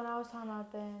not the one I was talking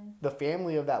about then. The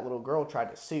family of that little girl tried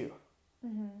to sue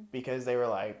because they were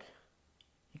like,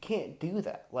 you can't do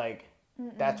that. Like,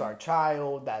 that's our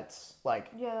child. That's like,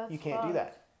 you can't do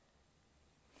that.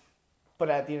 But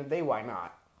at the end of the day, why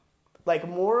not? Like,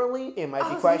 morally, it might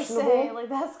be questionable. Say, like,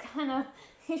 that's kind of,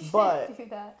 you shouldn't do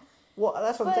that. Well,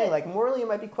 that's what I'm saying. Like, morally, it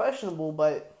might be questionable,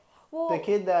 but the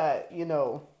kid that, you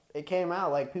know, it came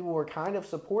out, like, people were kind of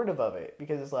supportive of it.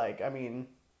 Because it's like, I mean,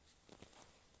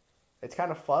 it's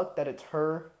kind of fucked that it's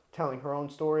her telling her own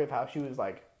story of how she was,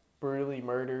 like, brutally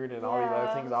murdered and all these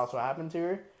other things also happened to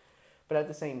her. But at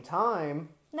the same time...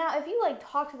 Now, if you, like,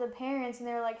 talk to the parents and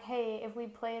they're like, hey, if we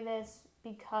play this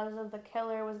because of the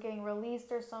killer was getting released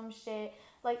or some shit,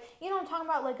 like, you know what I'm talking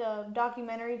about? Like a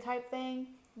documentary type thing?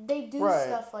 They do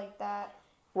stuff like that.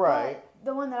 Right. But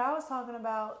the one that I was talking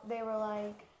about, they were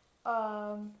like,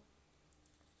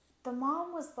 the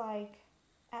mom was like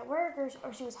at work or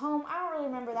she was home. I don't really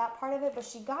remember that part of it, but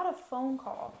she got a phone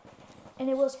call and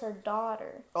it was her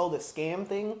daughter. Oh, the scam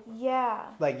thing? Yeah.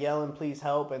 Like yelling, please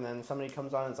help, and then somebody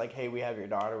comes on and it's like, hey, we have your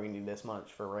daughter, we need this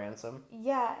much for ransom.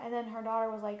 Yeah, and then her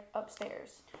daughter was like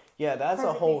upstairs. Yeah, that's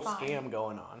a whole scam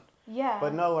going on. Yeah.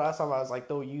 But no, what I was talking about was like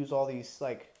they'll use all these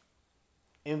like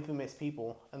infamous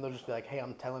people and they'll just be like, hey,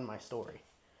 I'm telling my story.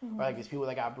 Or like these people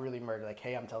that got brutally murdered, like,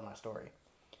 hey, I'm telling my story.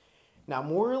 Now,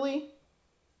 morally,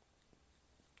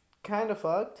 kind of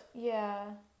fucked. Yeah.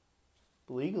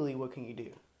 Legally, what can you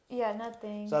do? Yeah,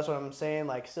 nothing. So that's what I'm saying,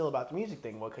 like, still about the music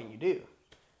thing, what can you do? You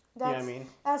know what I mean?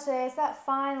 That's it. It's that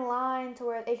fine line to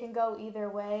where it can go either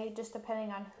way, just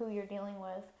depending on who you're dealing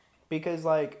with. Because,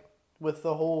 like, with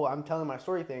the whole I'm telling my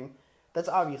story thing, that's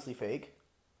obviously fake.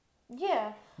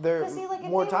 Yeah.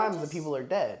 More times the people are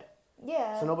dead.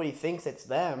 Yeah. So nobody thinks it's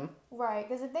them. Right,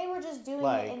 because if they were just doing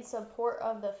it in support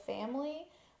of the family,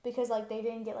 because, like, they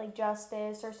didn't get, like,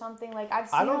 justice or something, like, I've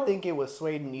seen... I don't think it was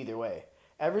swayed in either way.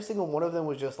 Every single one of them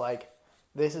was just like,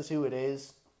 this is who it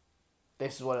is.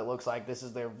 This is what it looks like. This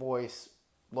is their voice.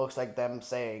 Looks like them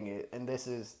saying it. And this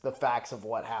is the facts of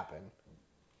what happened.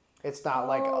 It's not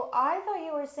like... Oh, I thought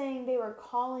you were saying they were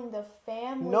calling the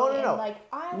family No. Like,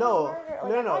 I was murdered.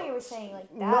 Like, I thought you were saying like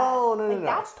that. No.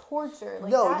 That's torture.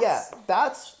 Like, no,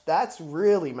 that's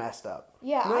really messed up.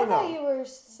 Yeah, I thought you were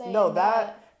saying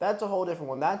that's a whole different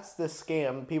one. That's the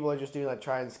scam. People are just doing that,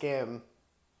 try and scam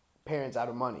parents out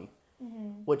of money,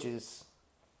 which is,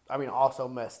 I mean, also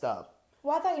messed up.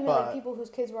 Well, I thought you meant like people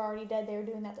whose kids were already dead. They were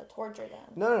doing that to torture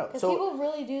them. No. Because people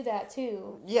really do that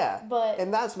too. Yeah,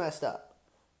 and that's messed up.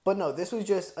 But no, this was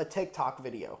just a TikTok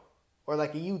video. Or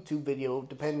like a YouTube video,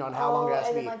 depending on how long it has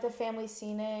to be. And then like the family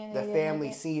seen it. The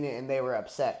family seen it and they were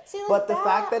upset. See, like but the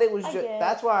fact that it was just...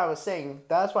 That's why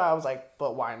I was like,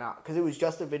 but why not? Because it was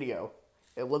just a video.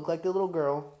 It looked like the little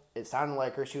girl. It sounded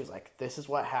like her. She was like, this is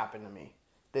what happened to me.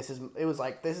 It was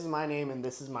like, this is my name and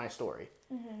this is my story.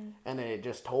 Mm-hmm. And then it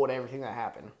just told everything that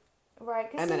happened. Right.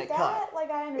 And then it cut.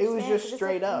 Like, I understand. It was just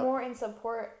straight up. More in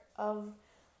support of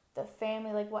the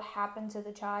family, like what happened to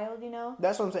the child, you know?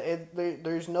 That's what I'm saying.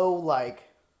 There's no like,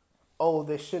 oh,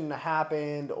 this shouldn't have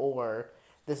happened, or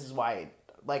this is why.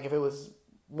 Like, if it was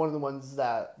one of the ones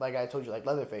that, like I told you, like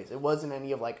Leatherface, it wasn't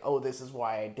any of like, oh, this is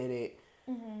why I did it.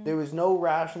 Mm-hmm. There was no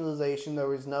rationalization. There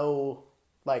was no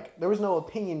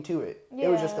opinion to it. Yeah. It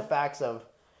was just the facts of,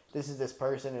 this is this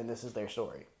person and this is their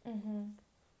story. Mm-hmm.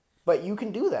 But you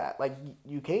can do that. Like,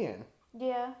 you can.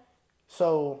 Yeah.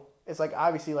 So... It's like,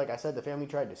 obviously, like I said, the family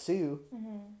tried to sue.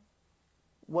 Mm-hmm.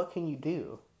 What can you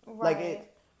do? Right.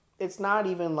 Like, it's not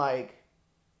even like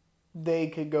they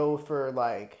could go for,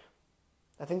 like,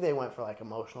 I think they went for, like,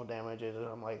 emotional damages or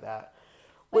something like that.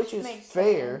 Which is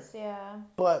fair. Sense, yeah.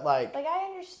 But, like... Like, I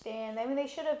understand. I mean, they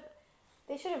should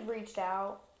have reached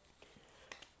out.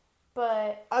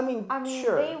 But... I mean,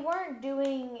 sure. They weren't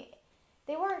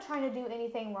trying to do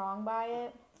anything wrong by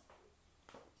it.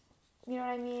 You know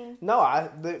what I mean? No,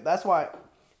 that's why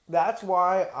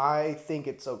I think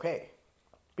it's okay.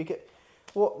 Because,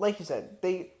 well, like you said,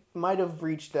 they might have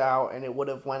reached out and it would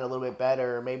have went a little bit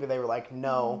better. Maybe they were like,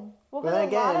 no. Mm-hmm. Well, but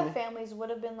a lot of families would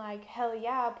have been like, hell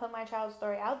yeah, put my child's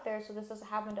story out there so this doesn't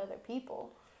happen to other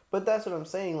people. But that's what I'm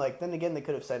saying. Like, then again, they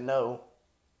could have said no,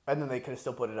 and then they could have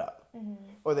still put it up. Mm-hmm.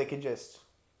 Or they could just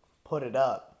put it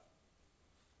up,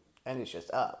 and it's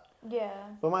just up. Yeah.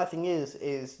 But my thing is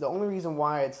the only reason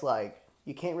why it's like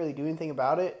you can't really do anything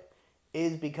about it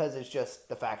is because it's just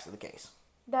the facts of the case.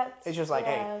 It's just like,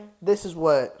 hey, this is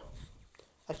what...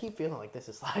 I keep feeling like this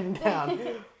is sliding down.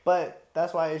 But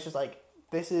that's why it's just like,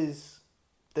 this is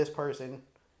this person.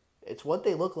 It's what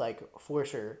they look like for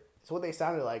sure. It's what they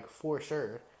sounded like for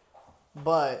sure.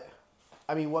 But,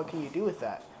 I mean, what can you do with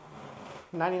that?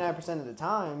 99% of the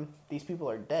time, these people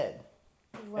are dead.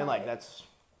 Right. And like, that's...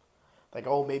 Like,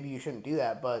 oh, maybe you shouldn't do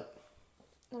that, but...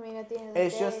 I mean, at the end of the day...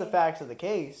 It's just the facts of the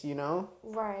case, you know?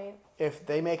 Right. If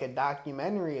they make a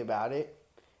documentary about it,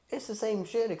 it's the same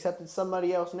shit, except it's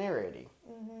somebody else narrating.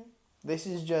 Mm-hmm. This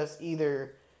is just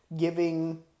either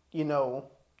giving, you know,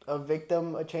 a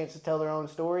victim a chance to tell their own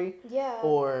story. Yeah.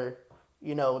 Or,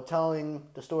 you know, telling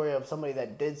the story of somebody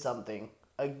that did something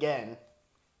again.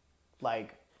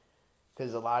 Like...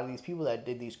 Because a lot of these people that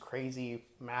did these crazy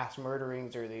mass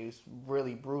murderings or these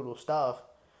really brutal stuff,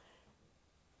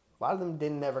 a lot of them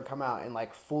didn't ever come out and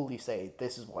like fully say,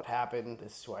 this is what happened,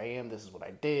 this is who I am, this is what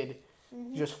I did.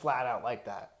 Mm-hmm. Just flat out like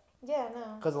that. Yeah,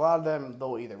 no. Because a lot of them,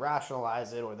 they'll either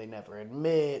rationalize it or they never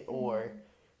admit or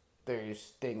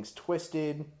there's things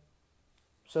twisted.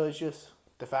 So it's just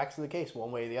the facts of the case.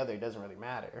 One way or the other, it doesn't really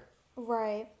matter.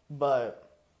 Right. But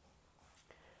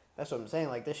that's what I'm saying.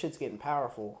 Like, this shit's getting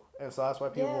powerful. And so that's why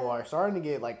people are starting to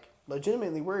get, like,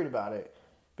 legitimately worried about it.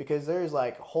 Because there's,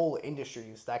 like, whole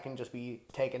industries that can just be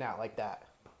taken out like that.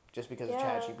 Just because of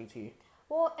ChatGPT.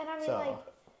 Well, and I mean, like,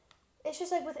 it's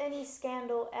just like with any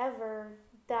scandal ever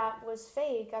that was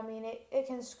fake. I mean, it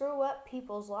can screw up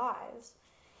people's lives.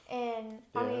 And,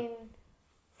 I mean,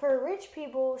 for rich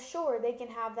people, sure, they can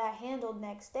have that handled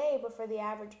next day. But for the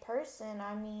average person,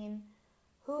 I mean,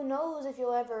 who knows if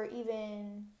you'll ever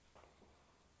even...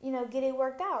 you know, get it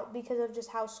worked out because of just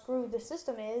how screwed the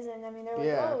system is. And, I mean, they're like,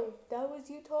 oh, that was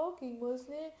you talking,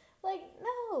 wasn't it? Like,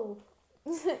 no.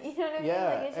 You know what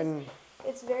I mean? Like,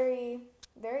 it's very,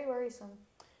 very worrisome.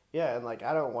 Yeah, and, like,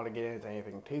 I don't want to get into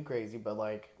anything too crazy, but,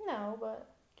 like... No, but...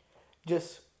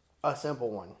 Just a simple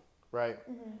one, right?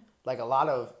 Mm-hmm. Like, a lot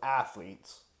of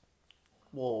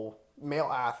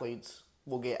male athletes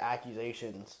will get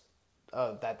accusations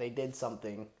that they did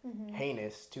something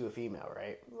heinous to a female,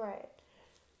 right? Right.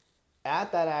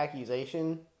 At that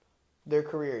accusation, their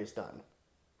career is done.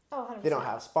 Oh, 100%. They don't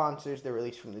have sponsors. They're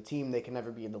released from the team. They can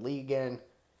never be in the league again.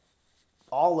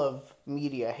 All of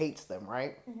media hates them,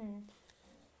 right? Mm-hmm.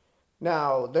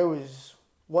 Now, there was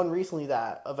one recently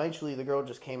that eventually the girl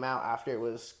just came out after it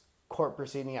was court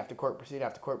proceeding after court proceeding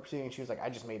after court proceeding. She was like, I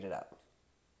just made it up.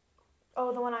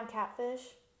 Oh, the one on Catfish?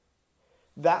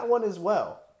 That one as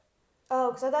well. Oh,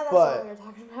 because I thought that's the one we were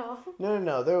talking about.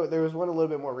 No. There was one a little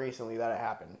bit more recently that it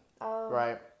happened. Oh.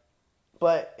 Right?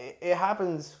 But it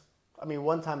happens, I mean,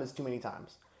 one time is too many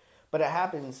times. But it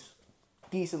happens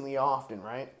decently often,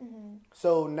 right? Mm-hmm.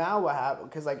 So now what happens,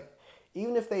 because like,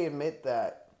 even if they admit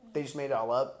that they just made it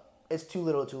all up, it's too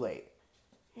little too late.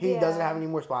 He doesn't have any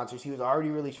more sponsors. He was already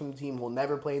released from the team. Will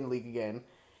never play in the league again.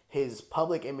 His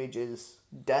public image is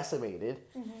decimated.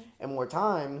 Mm-hmm. And more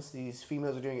times, these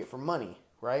females are doing it for money,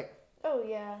 right? Oh,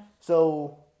 yeah.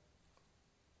 So,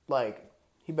 like,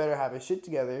 he better have his shit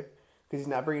together because he's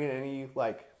not bringing in any,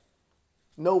 like,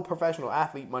 no professional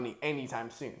athlete money anytime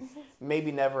soon.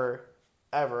 Maybe never,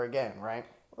 ever again, right?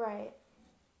 Right.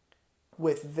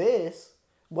 With this,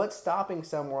 what's stopping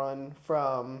someone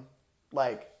from,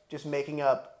 like, just making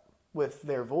up with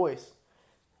their voice?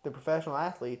 The professional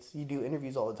athletes, you do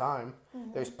interviews all the time.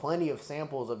 Mm-hmm. There's plenty of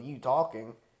samples of you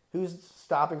talking. Who's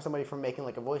stopping somebody from making,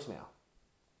 like, a voicemail?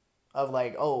 Of,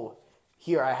 like, oh,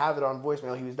 here, I have it on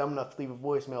voicemail. He was dumb enough to leave a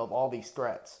voicemail of all these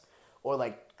threats. Or,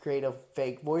 like, create a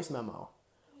fake voice memo.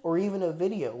 Or even a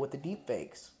video with the deep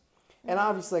fakes. And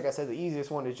obviously, like I said, the easiest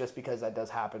one is just because that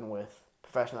does happen with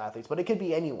professional athletes. But it could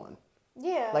be anyone.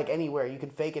 Yeah. Like anywhere. You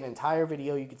could fake an entire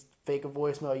video. You could fake a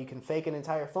voicemail. You can fake an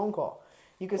entire phone call.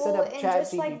 You could set up ChatGPT. And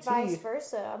just like vice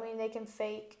versa. I mean,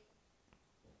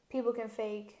 people can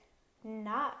fake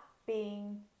not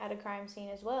being at a crime scene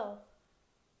as well.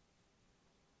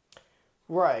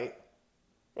 Right.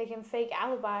 They can fake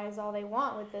alibis all they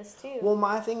want with this too. Well,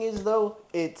 my thing is though,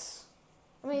 it's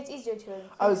easier to.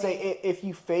 I would say if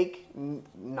you fake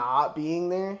not being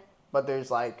there, but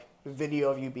there's like video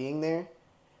of you being there,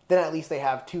 then at least they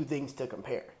have two things to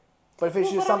compare. But if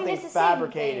it's just something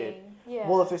fabricated, yeah.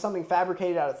 Well, if there's something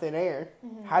fabricated out of thin air,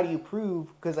 how do you prove?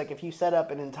 Because like if you set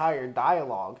up an entire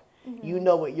dialogue, you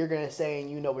know what you're gonna say and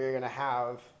you know what you're gonna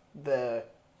have the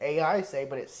AI say,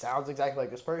 but it sounds exactly like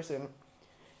this person.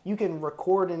 You can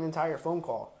record an entire phone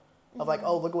call of like,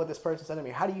 oh, look at what this person said to me.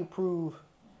 How do you prove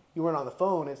you weren't on the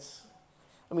phone? It's,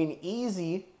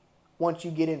 easy once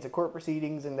you get into court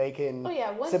proceedings and they can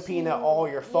subpoena all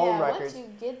your phone records. Once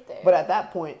you get there. But at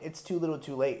that point, it's too little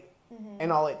too late.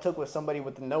 And all it took was somebody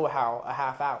with the know-how a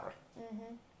half hour.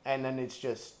 And then it's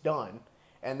just done.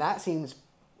 And that seems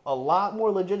a lot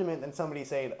more legitimate than somebody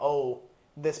saying, oh,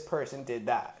 this person did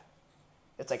that.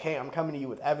 It's like, hey, I'm coming to you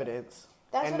with evidence.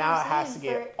 That's and what now I'm it has to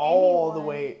saying, get all anyone. the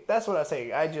way. That's what I say.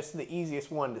 The easiest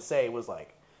one to say was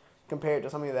like, compared to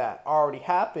something that already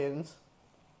happens.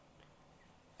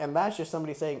 And that's just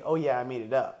somebody saying, oh yeah, I made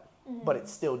it up. But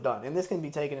it's still done. And this can be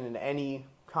taken in any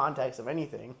context of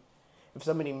anything. If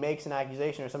somebody makes an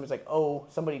accusation or somebody's like, oh,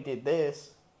 somebody did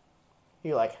this.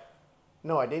 You're like,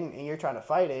 no, I didn't. And you're trying to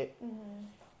fight it.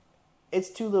 It's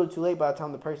too little too late by the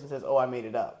time the person says, oh, I made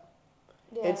it up.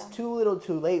 Yeah. It's too little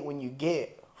too late when you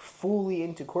get fully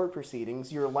into court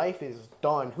proceedings. Your life is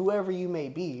done. Whoever you may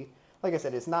be. Like I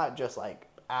said, it's not just like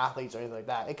athletes or anything like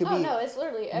that. It could be it's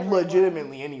literally everyone.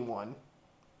 Legitimately anyone.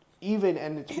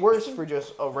 And it's worse for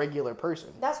just a regular person.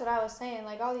 That's what I was saying.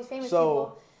 Like all these famous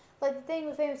people. Like the thing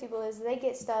with famous people is they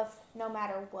get stuff no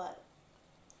matter what.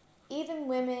 Even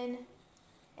women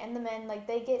and the men, like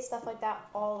they get stuff like that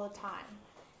all the time.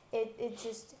 It's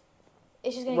just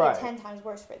gonna get 10 times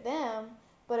worse for them.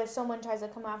 But if someone tries to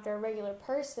come after a regular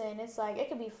person, it's like it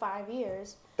could be 5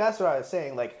 years. That's what I was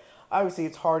saying. Like obviously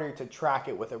it's harder to track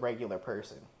it with a regular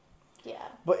person. Yeah.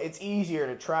 But it's easier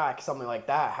to track something like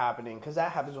that happening because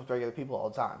that happens with regular people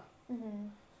all the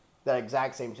time. That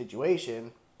exact same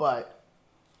situation, but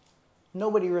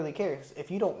nobody really cares.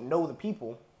 If you don't know the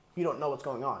people, you don't know what's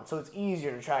going on. So it's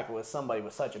easier to track it with somebody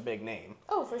with such a big name.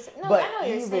 Oh, for sure. No, but I know what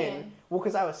you're saying. Well,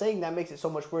 because I was saying that makes it so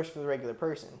much worse for the regular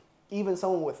person. Even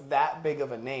someone with that big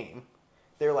of a name,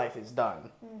 their life is done.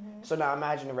 So now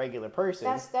imagine a regular person.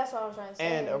 That's what I was trying to say.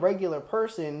 And a regular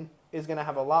person is going to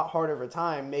have a lot harder of a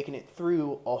time making it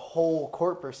through a whole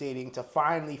court proceeding to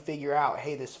finally figure out,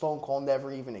 hey, this phone call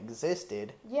never even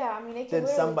existed. Yeah, it can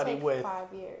literally take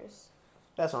 5 years.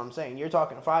 That's what I'm saying. You're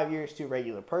talking 5 years to a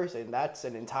regular person. That's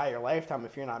an entire lifetime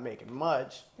if you're not making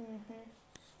much.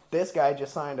 This guy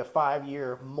just signed a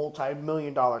 5-year,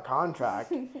 multi-million-dollar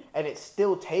contract, and it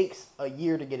still takes a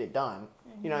year to get it done.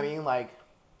 You know what I mean? Like,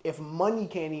 if money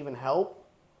can't even help,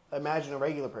 imagine a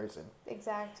regular person.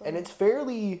 Exactly. And it's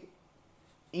fairly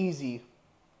easy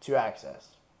to access.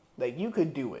 Like, you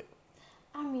could do it.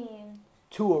 I mean,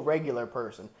 to a regular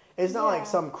person. It's not like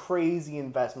some crazy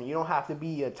investment. You don't have to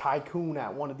be a tycoon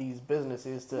at one of these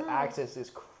businesses to access this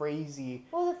crazy.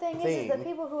 Well, the thing is the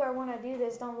people who want to do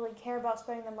this don't really care about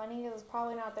spending the money because it's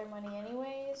probably not their money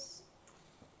anyways.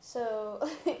 So,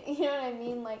 you know what I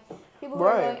mean? Like, people who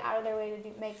are going out of their way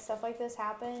to make stuff like this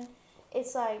happen,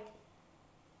 it's like,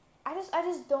 I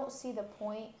just don't see the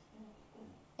point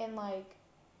in, like,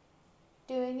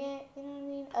 doing it, you know what I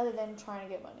mean? Other than trying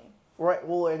to get money. Right.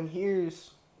 Well, and here's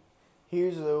a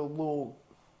little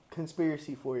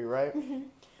conspiracy for you, right?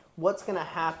 What's going to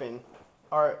happen?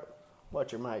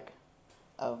 Watch your mic.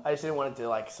 Oh. I just didn't want it to,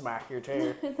 like, smack your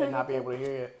chair and not be able to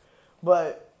hear you.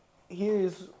 But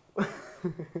here's...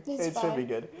 it should be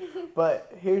good.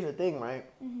 But here's the thing, right?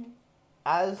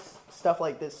 As stuff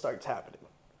like this starts happening,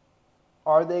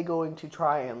 are they going to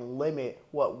try and limit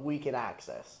what we can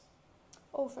access?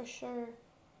 Oh, for sure.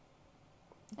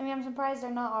 I mean, I'm surprised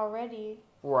they're not already.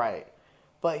 Right.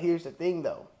 But here's the thing,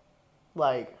 though.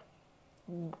 Like,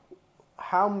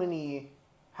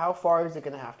 how far is it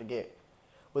going to have to get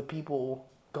with people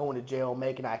going to jail,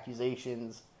 making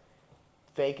accusations,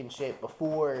 faking shit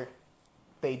before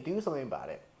they do something about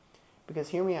it? Because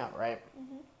hear me out, right?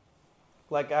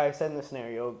 Like I said in the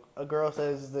scenario, a girl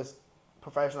says this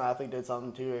professional athlete did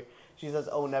something to her. She says,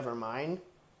 oh, never mind.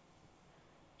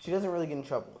 She doesn't really get in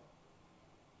trouble.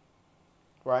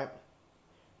 Right?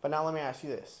 But now let me ask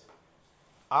you this.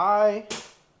 I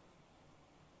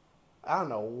don't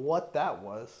know what that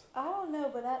was. I don't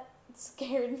know, but that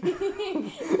scared me.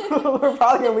 We're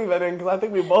probably going to leave that in because I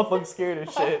think we both look scared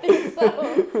as shit. I think so.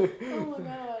 Oh my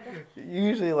god.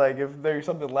 Usually, like, if there's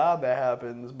something loud that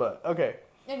happens, but okay.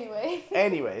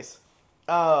 Anyways.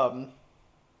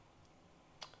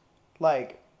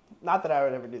 Like, not that I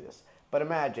would ever do this, but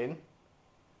imagine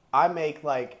I make,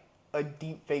 like, a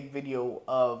deep fake video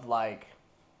of, like,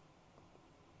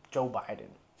 Joe Biden,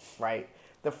 right?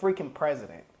 The freaking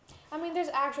president. I mean, there's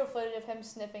actual footage of him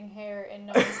sniffing hair and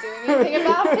no one's doing anything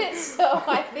about it, so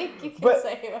I think you can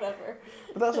say whatever.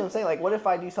 But that's what I'm saying. Like, what if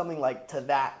I do something, like, to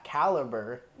that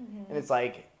caliber, and it's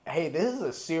like, hey, this is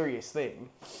a serious thing.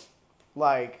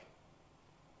 Like,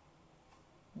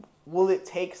 will it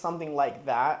take something like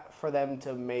that for them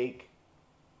to make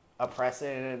a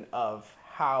precedent of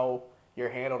how you're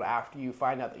handled after you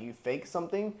find out that you faked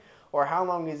something? Or how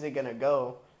long is it going to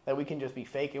go that we can just be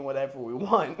faking whatever we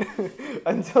want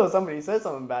until somebody says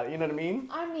something about it? You know what I mean?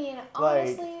 I mean,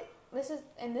 honestly,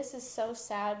 this is so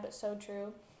sad but so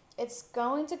true. It's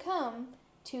going to come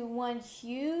to one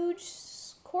huge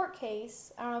court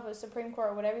case. I don't know if it's Supreme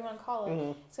Court or whatever you want to call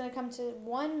it. It's going to come to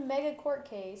one mega court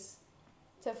case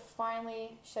to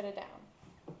finally shut it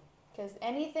down. Because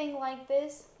anything like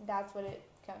this, that's what it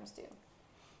comes to.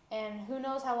 And who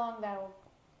knows how long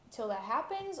till that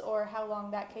happens or how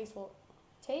long that case will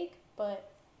take,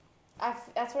 but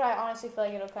that's what I honestly feel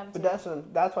like it'll come to.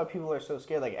 But that's why people are so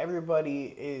scared. Like,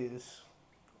 everybody is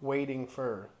waiting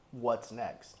for what's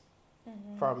next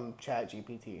from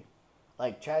ChatGPT.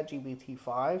 Like, ChatGPT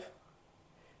 5,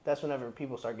 that's whenever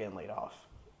people start getting laid off,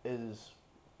 is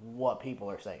what people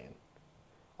are saying.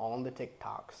 On the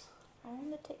TikToks.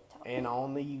 On the TikTok. And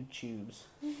on the YouTubes.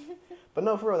 But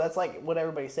no, for real, that's like what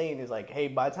everybody's saying is like, hey,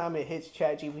 by the time it hits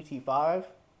ChatGPT 5,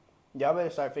 y'all better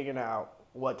start figuring out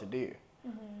what to do.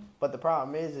 But the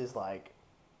problem is like,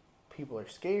 people are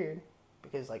scared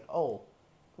because like, oh,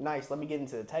 nice, let me get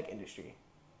into the tech industry.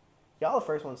 Y'all the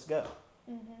first ones to go.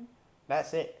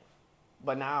 That's it.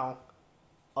 But now,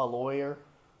 a lawyer,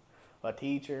 a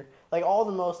teacher, like all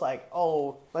the most like,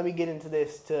 oh, let me get into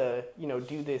this to,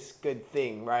 do this good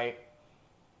thing, right?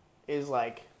 Is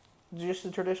like just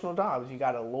the traditional jobs. You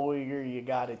got a lawyer, you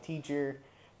got a teacher,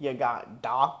 you got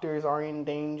doctors are in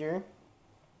danger.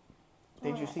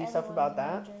 Did you see stuff about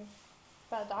that?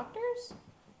 About doctors?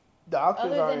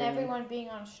 Doctors Other than everyone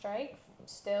being on strike?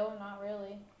 Still, not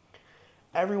really.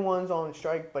 Everyone's on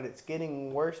strike, but it's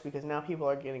getting worse because now people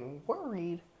are getting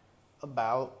worried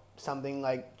about something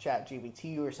like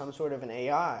ChatGPT or some sort of an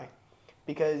AI,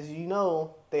 because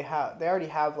they already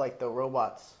have like the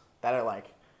robots that are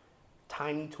like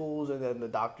tiny tools, and then the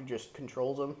doctor just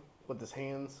controls them with his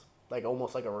hands, like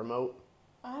almost like a remote.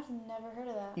 I've never heard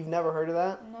of that. You've never heard of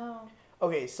that? No.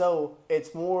 Okay, so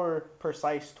it's more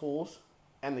precise tools,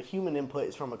 and the human input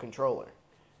is from a controller,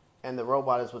 and the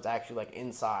robot is what's actually like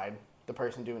inside the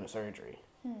person doing the surgery,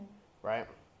 right?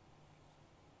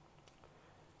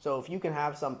 So if you can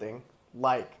have something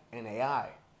like an AI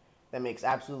that makes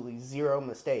absolutely zero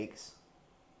mistakes,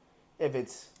 if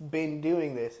it's been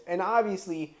doing this, and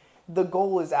obviously the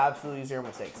goal is absolutely zero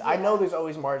mistakes. Yeah. I know there's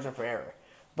always margin for error,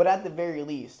 but at the very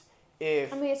least,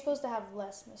 if... I mean, it's supposed to have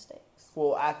less mistakes.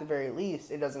 Well, at the very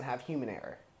least, it doesn't have human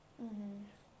error. Mm-hmm.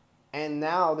 And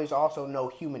now there's also no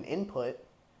human input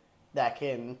that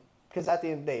can... Because at the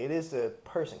end of the day, it is the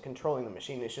person controlling the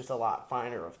machine. It's just a lot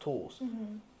finer of tools.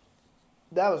 Mm-hmm.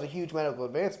 That was a huge medical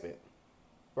advancement,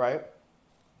 right?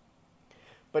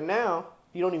 But now,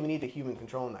 you don't even need a human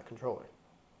controlling that controller.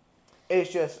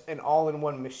 It's just an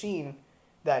all-in-one machine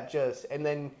that just... And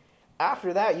then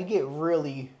after that, you get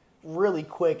really, really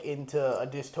quick into a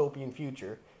dystopian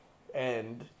future.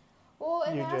 And... Well,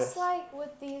 and that's just... like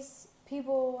with these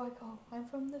people, like, oh, I'm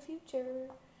from the future.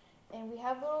 And we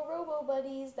have little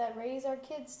robo-buddies that raise our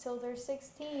kids till they're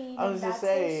 16. I was just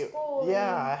saying,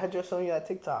 yeah, I had just shown you that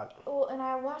TikTok. Well, and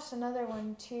I watched another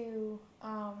one, too,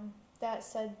 that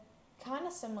said kind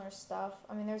of similar stuff.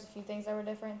 I mean, there's a few things that were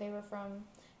different. They were from,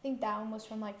 I think that one was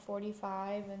from, like,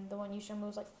 45, and the one you showed me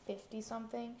was, like,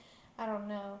 50-something. I don't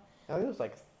know. I think it was,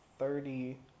 like, 30,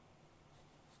 I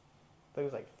think it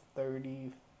was, like,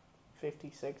 30...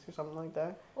 56 or something like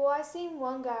that. Well, I seen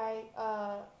one guy,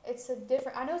 I know it's a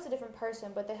different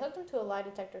person, but they hooked him to a lie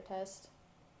detector test,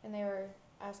 and they were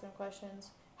asking him questions.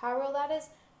 How real that is,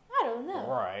 I don't know.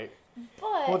 Right.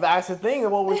 But... Well, that's the thing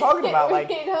of what we're talking about. Like,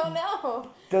 we don't know.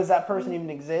 Does that person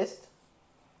even exist?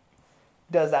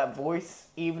 Does that voice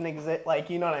even exist?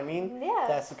 Like, you know what I mean? Yeah.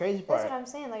 That's the crazy part. That's what I'm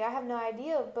saying. Like, I have no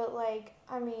idea, but, like,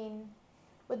 I mean,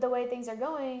 with the way things are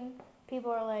going, people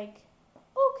are like,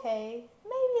 okay,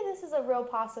 maybe this is a real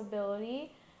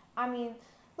possibility. I mean,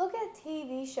 look at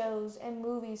TV shows and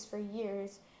movies for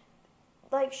years.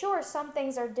 Like, sure, some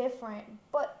things are different,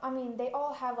 but, I mean, they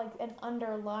all have, like, an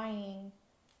underlying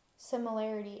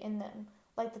similarity in them.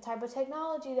 Like, the type of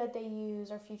technology that they use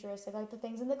are futuristic. Like, the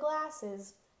things in the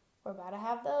glasses, we're about to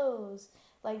have those.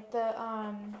 Like,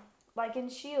 like in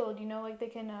S.H.I.E.L.D., you know, like, they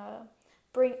can,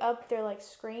 bring up their, like,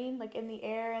 screen, like, in the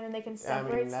air, and then they can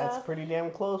separate stuff. That's pretty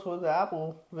damn close with the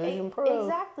Apple Vision Pro.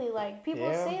 Exactly. Like,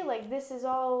 people say, like, this is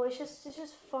all, it's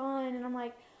just fun. And I'm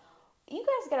like, you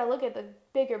guys got to look at the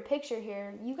bigger picture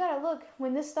here. You got to look,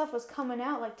 when this stuff was coming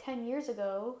out, like, 10 years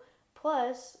ago,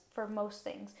 plus, for most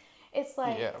things, it's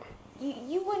like,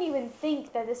 you wouldn't even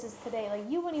think that this is today. Like,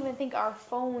 you wouldn't even think our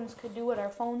phones could do what our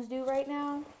phones do right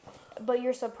now. But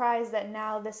you're surprised that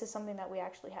now this is something that we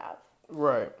actually have.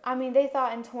 Right. I mean, they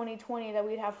thought in 2020 that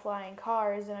we'd have flying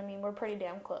cars, and I mean, we're pretty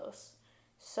damn close.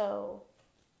 So.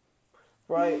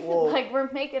 Right, well. Like, we're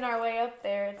making our way up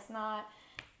there. It's not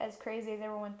as crazy as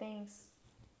everyone thinks.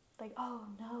 Like, oh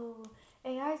no,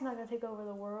 AI's not going to take over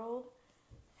the world.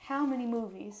 How many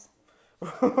movies?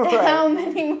 Right. How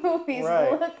many movies?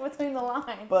 Right. Look between the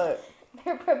lines. But.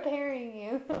 They're preparing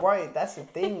you. Right, that's the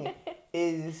thing,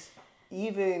 is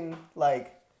even,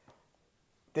 like,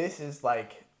 this is,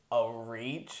 like, a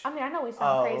reach. I mean, I know we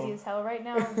sound crazy as hell right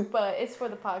now, but it's for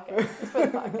the podcast. It's for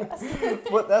the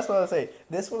podcast. But that's what I was saying.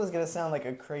 This one is going to sound like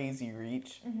a crazy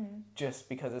reach, just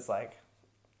because it's like,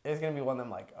 it's going to be one of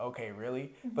them like, okay,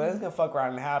 really? But it's going to fuck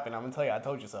around and happen. I'm going to tell you, I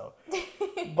told you so.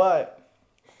 But,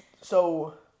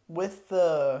 so, with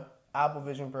the Apple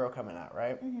Vision Pro coming out,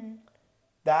 right?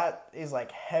 That is,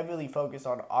 like, heavily focused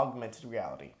on augmented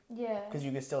reality. Yeah. Because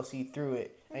you can still see through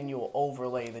it, and you'll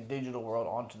overlay the digital world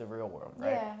onto the real world,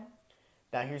 right? Yeah.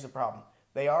 Now, here's the problem.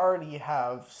 They already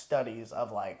have studies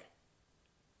of, like,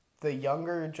 the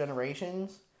younger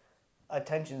generations,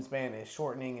 attention span is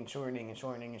shortening and shortening and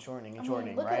shortening and shortening and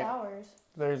shortening, look right? At ours.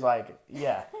 There's, like,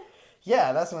 yeah.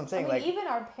 Yeah, that's what I'm saying. I mean, like, even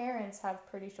our parents have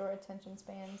pretty short attention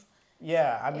spans.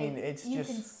 Yeah, I mean, it's you just...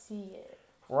 You can see it.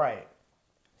 Right.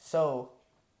 So,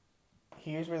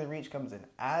 here's where the reach comes in.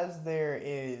 As there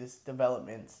is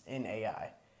developments in AI,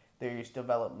 there's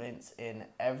developments in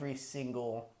every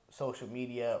single social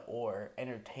media or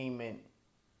entertainment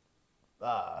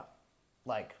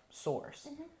like source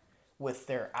with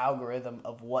their algorithm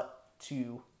of what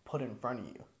to put in front of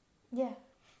you. Yeah.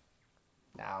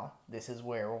 Now, this is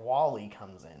where WALL-E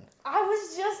comes in. I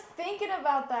was just thinking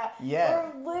about that. Yeah.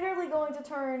 We're literally going to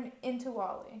turn into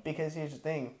WALL-E. Because here's the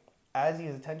thing. As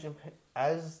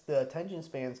the attention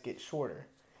spans get shorter,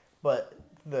 but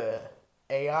the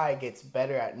AI gets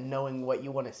better at knowing what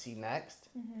you want to see next.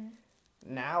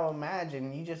 Now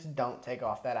imagine you just don't take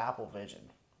off that Apple Vision,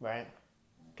 right?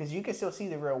 Because you can still see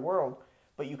the real world,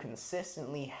 but you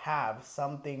consistently have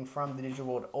something from the digital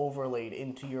world overlaid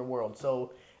into your world.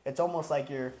 So it's almost like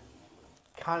you're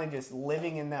kind of just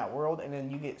living in that world, and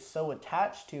then you get so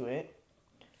attached to it.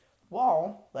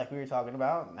 Well, like we were talking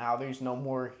about, now there's no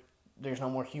more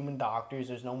human doctors,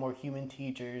 there's no more human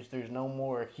teachers, there's no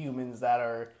more humans that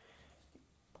are,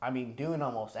 doing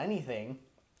almost anything.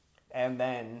 And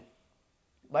then,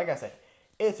 like I said,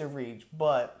 it's a reach,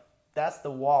 but that's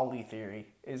the WALL-E theory,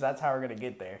 is that's how we're going to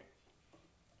get there.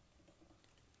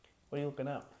 What are you looking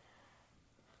up?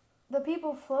 The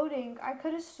people floating, I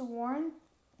could have sworn,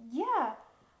 yeah.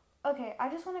 Okay, I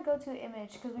just want to go to the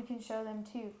image because we can show them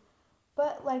too.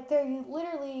 But like they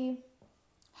literally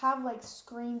have like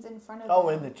screens in front of them. Oh,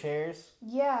 in the chairs?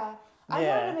 Yeah. I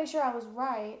wanted to make sure I was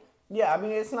right. Yeah, I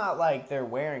mean, it's not like they're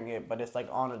wearing it, but it's like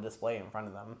on a display in front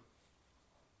of them.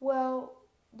 Well,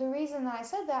 the reason that I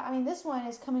said that, I mean, this one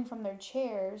is coming from their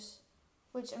chairs,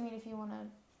 which, I mean, if you want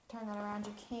to turn that around,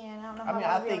 you can. I don't know how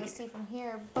I'll be able to see from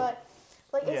here, but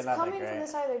like it's coming from the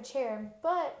side of their chair.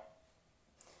 But,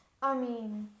 I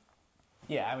mean...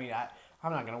 Yeah, I mean,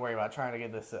 I'm not going to worry about trying to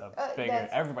get this bigger.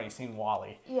 Everybody's seen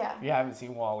WALL-E. Yeah. If you haven't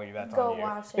seen WALL-E, that's Go on you. Go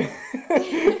watch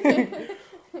it.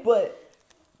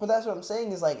 But that's what I'm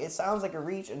saying is, like, it sounds like a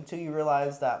reach until you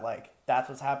realize that, like, that's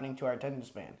what's happening to our attention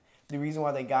span. The reason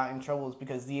why they got in trouble is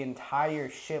because the entire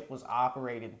ship was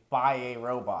operated by a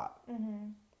robot. Mm-hmm.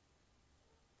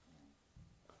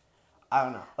 I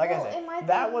don't know. Like I said,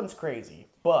 that one's crazy,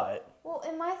 but... Well,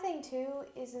 and my thing, too,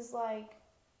 is like,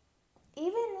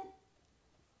 even...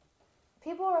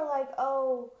 People are like,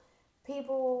 oh,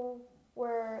 people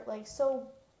were, like, so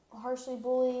harshly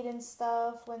bullied and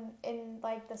stuff when in,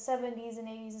 like, the 70s and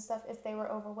 80s and stuff if they were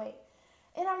overweight.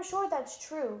 And I'm sure that's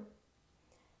true.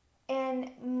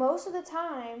 And most of the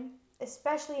time,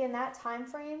 especially in that time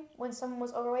frame, when someone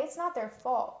was overweight, it's not their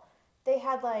fault. They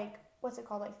had, like, what's it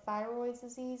called, like, thyroid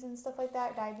disease and stuff like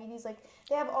that, diabetes. Like,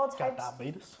 they have all types. Got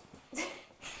diabetes?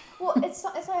 Well, it's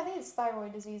not, I think it's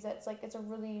thyroid disease. That's, like, it's a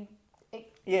really...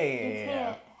 You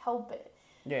can't help it.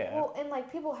 Yeah. Well, and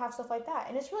like people have stuff like that,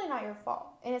 and it's really not your fault,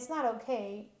 and it's not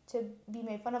okay to be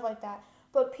made fun of like that.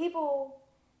 But people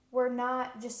were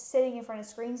not just sitting in front of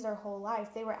screens their whole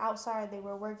life. They were outside. They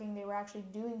were working. They were actually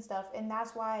doing stuff, and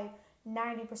that's why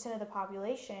 90% of the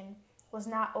population was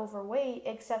not overweight,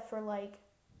 except for like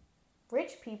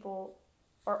rich people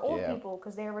or old people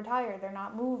because they're retired. They're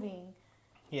not moving.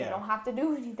 Yeah. They don't have to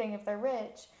do anything if they're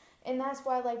rich, and that's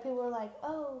why like people are like,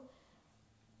 oh.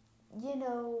 You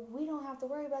know, we don't have to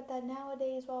worry about that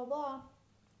nowadays, blah, blah.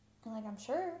 And, like, I'm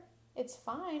sure it's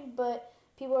fine, but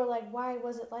people are like, why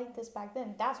was it like this back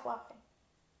then? That's why.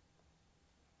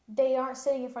 They aren't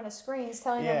sitting in front of screens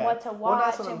telling them what to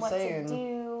watch and what to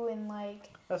do and, like...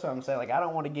 That's what I'm saying. Like, I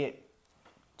don't want to get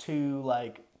too,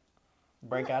 like,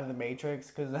 break out of the matrix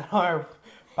because then our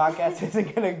podcast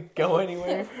isn't going to go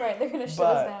anywhere. Right, they're going to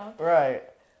shut us down. Right.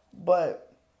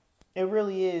 But it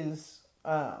really is...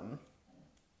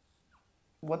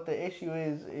 what the issue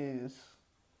is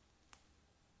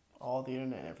all the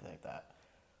internet and everything like that.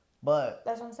 But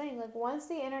that's what I'm saying. Like once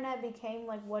the internet became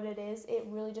like what it is, it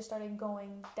really just started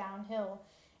going downhill.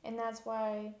 And that's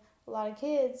why a lot of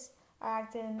kids are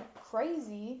acting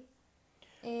crazy.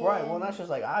 Right. Well, that's just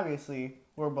like obviously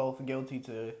we're both guilty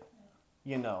to,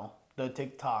 you know, the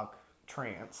TikTok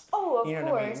trance. Oh, of course.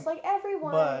 I mean?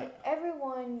 Like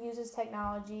everyone uses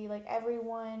technology. Like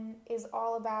everyone is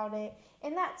all about it,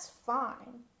 and that's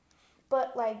fine.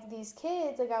 But like these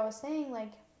kids, like I was saying,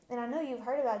 like, and I know you've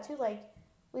heard about it too. Like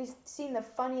we've seen the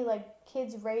funny like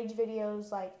kids rage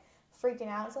videos, like freaking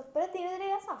out and stuff. But at the end of the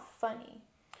day, that's not funny.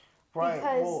 Right.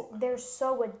 Because they're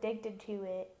so addicted to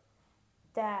it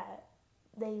that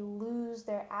they lose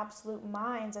their absolute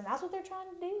minds, and that's what they're trying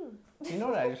to do. You know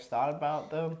what I just thought about,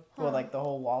 though? Well, like, the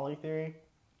whole WALL-E theory?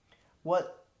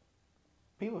 What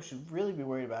people should really be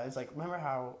worried about is, like, remember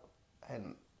how,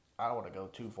 and I don't want to go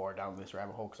too far down this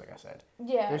rabbit hole, because, like I said,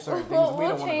 there's certain things we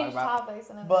don't want to talk about. Topics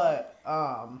in a but,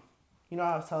 you know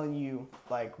how I was telling you,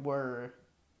 like, we're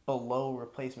below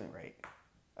replacement rate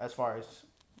as far as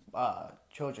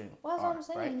children. Well, that's what I'm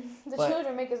saying. Right?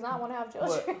 Children make us not want to have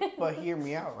children. But hear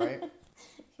me out, right?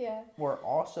 Yeah. We're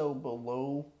also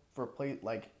below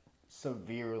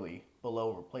severely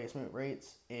below replacement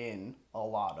rates in a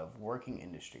lot of working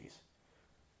industries.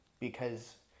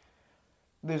 Because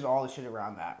there's all the shit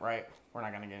around that, right? We're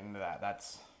not going to get into that.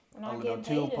 That's a little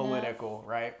too political,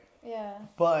 right? Yeah.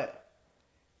 But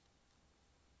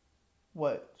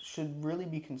what should really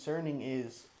be concerning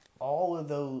is all of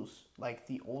those, like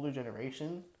the older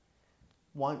generation,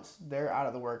 once they're out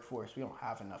of the workforce, we don't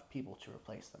have enough people to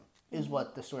replace them, is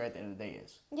what the story at the end of the day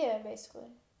is. Yeah, basically.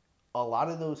 A lot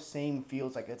of those same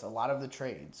fields, like it's a lot of the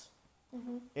trades.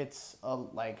 Mm-hmm. It's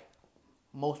like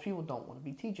most people don't want to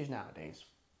be teachers nowadays.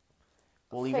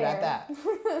 We'll leave it at that.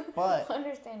 But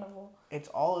understandable. It's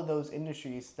all of those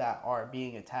industries that are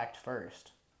being attacked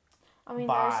first. I mean,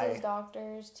 nurses,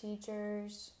 doctors,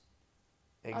 teachers.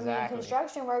 Exactly. I mean,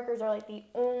 construction workers are like the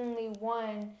only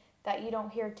one that you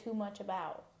don't hear too much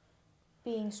about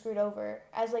being screwed over.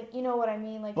 As like, you know what I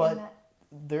mean? Like, but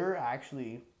they're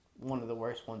actually one of the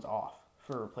worst ones off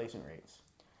for replacement rates.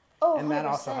 Oh, and that 100%.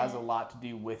 also has a lot to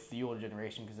do with the older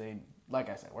generation because they, like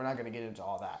I said, we're not going to get into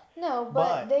all that. No,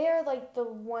 but they are like the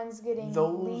ones getting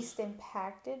least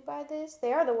impacted by this.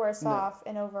 They are the worst off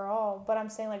in overall, but I'm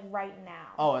saying like right now.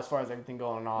 Oh, as far as everything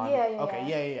going on. Yeah.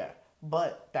 Okay, yeah.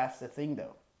 But that's the thing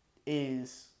though,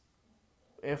 is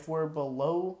if we're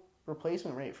below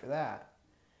replacement rate for that,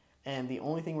 and the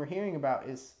only thing we're hearing about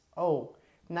is, oh,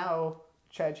 now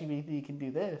ChatGPT can do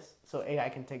this, so AI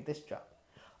can take this job.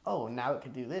 Oh, now it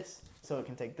can do this, so it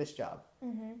can take this job.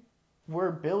 Mm-hmm. We're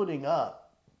building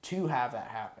up to have that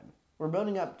happen. We're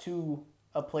building up to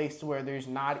a place where there's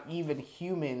not even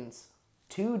humans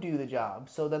to do the job.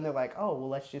 So then they're like, oh, well,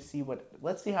 let's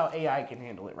see how AI can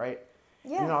handle it, right?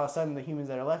 Yeah. And then all of a sudden the humans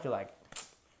that are left are like,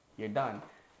 you're done.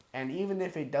 And even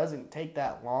if it doesn't take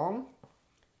that long,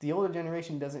 the older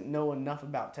generation doesn't know enough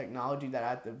about technology that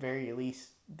at the very least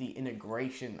the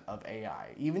integration of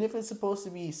AI, even if it's supposed to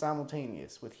be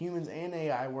simultaneous with humans and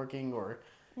AI working or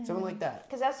something like that.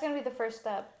 Because that's going to be the first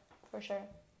step, for sure.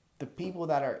 The people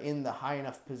that are in the high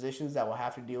enough positions that will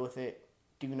have to deal with it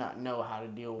do not know how to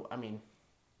deal. I mean,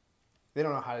 they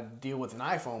don't know how to deal with an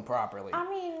iPhone properly. I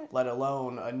mean, let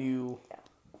alone a new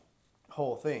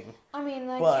whole thing. I mean,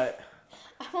 like, but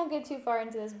I won't get too far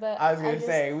into this, but I was gonna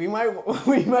say we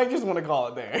might just want to call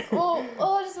it there. Well,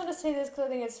 I just want to say this because I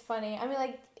think it's funny. I mean,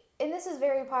 like, and this is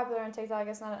very popular on TikTok.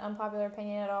 It's not an unpopular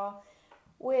opinion at all.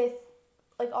 With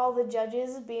like all the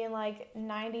judges being like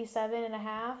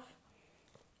 97.5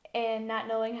 and not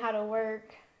knowing how to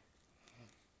work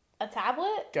a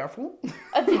tablet. Careful.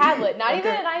 A tablet, not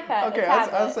even an iPad. Okay,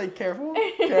 I'll say careful.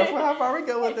 Careful how far we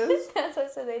go with this. That's what I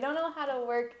said. They don't know how to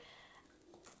work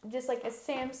just like a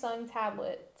Samsung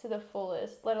tablet to the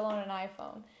fullest, let alone an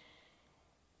iPhone.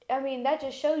 I mean, that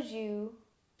just shows you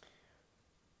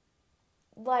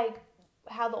like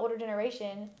how the older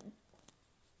generation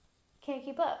can't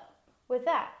keep up with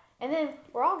that. And then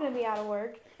we're all going to be out of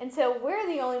work until we're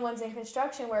the only ones in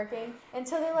construction working,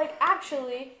 until they're like,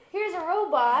 actually, here's a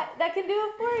robot that can do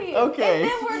it for you. Okay. And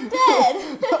then we're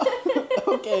dead.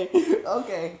 Okay.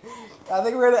 I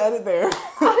think we're going to end it there.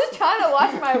 I was trying to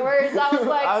watch my words. I was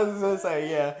like... I was going to say,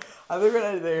 yeah. I think we're going to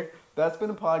end it there. That's been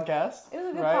a podcast. It was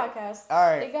a good podcast. All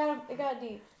right. It got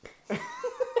deep.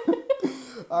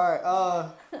 All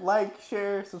right. Like,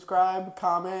 share, subscribe,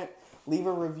 comment, leave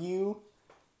a review.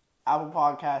 Apple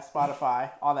Podcast,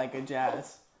 Spotify, all that good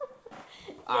jazz.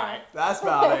 All right. That's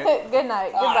about it. Good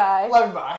night. All Goodbye. Right. Love you. Bye.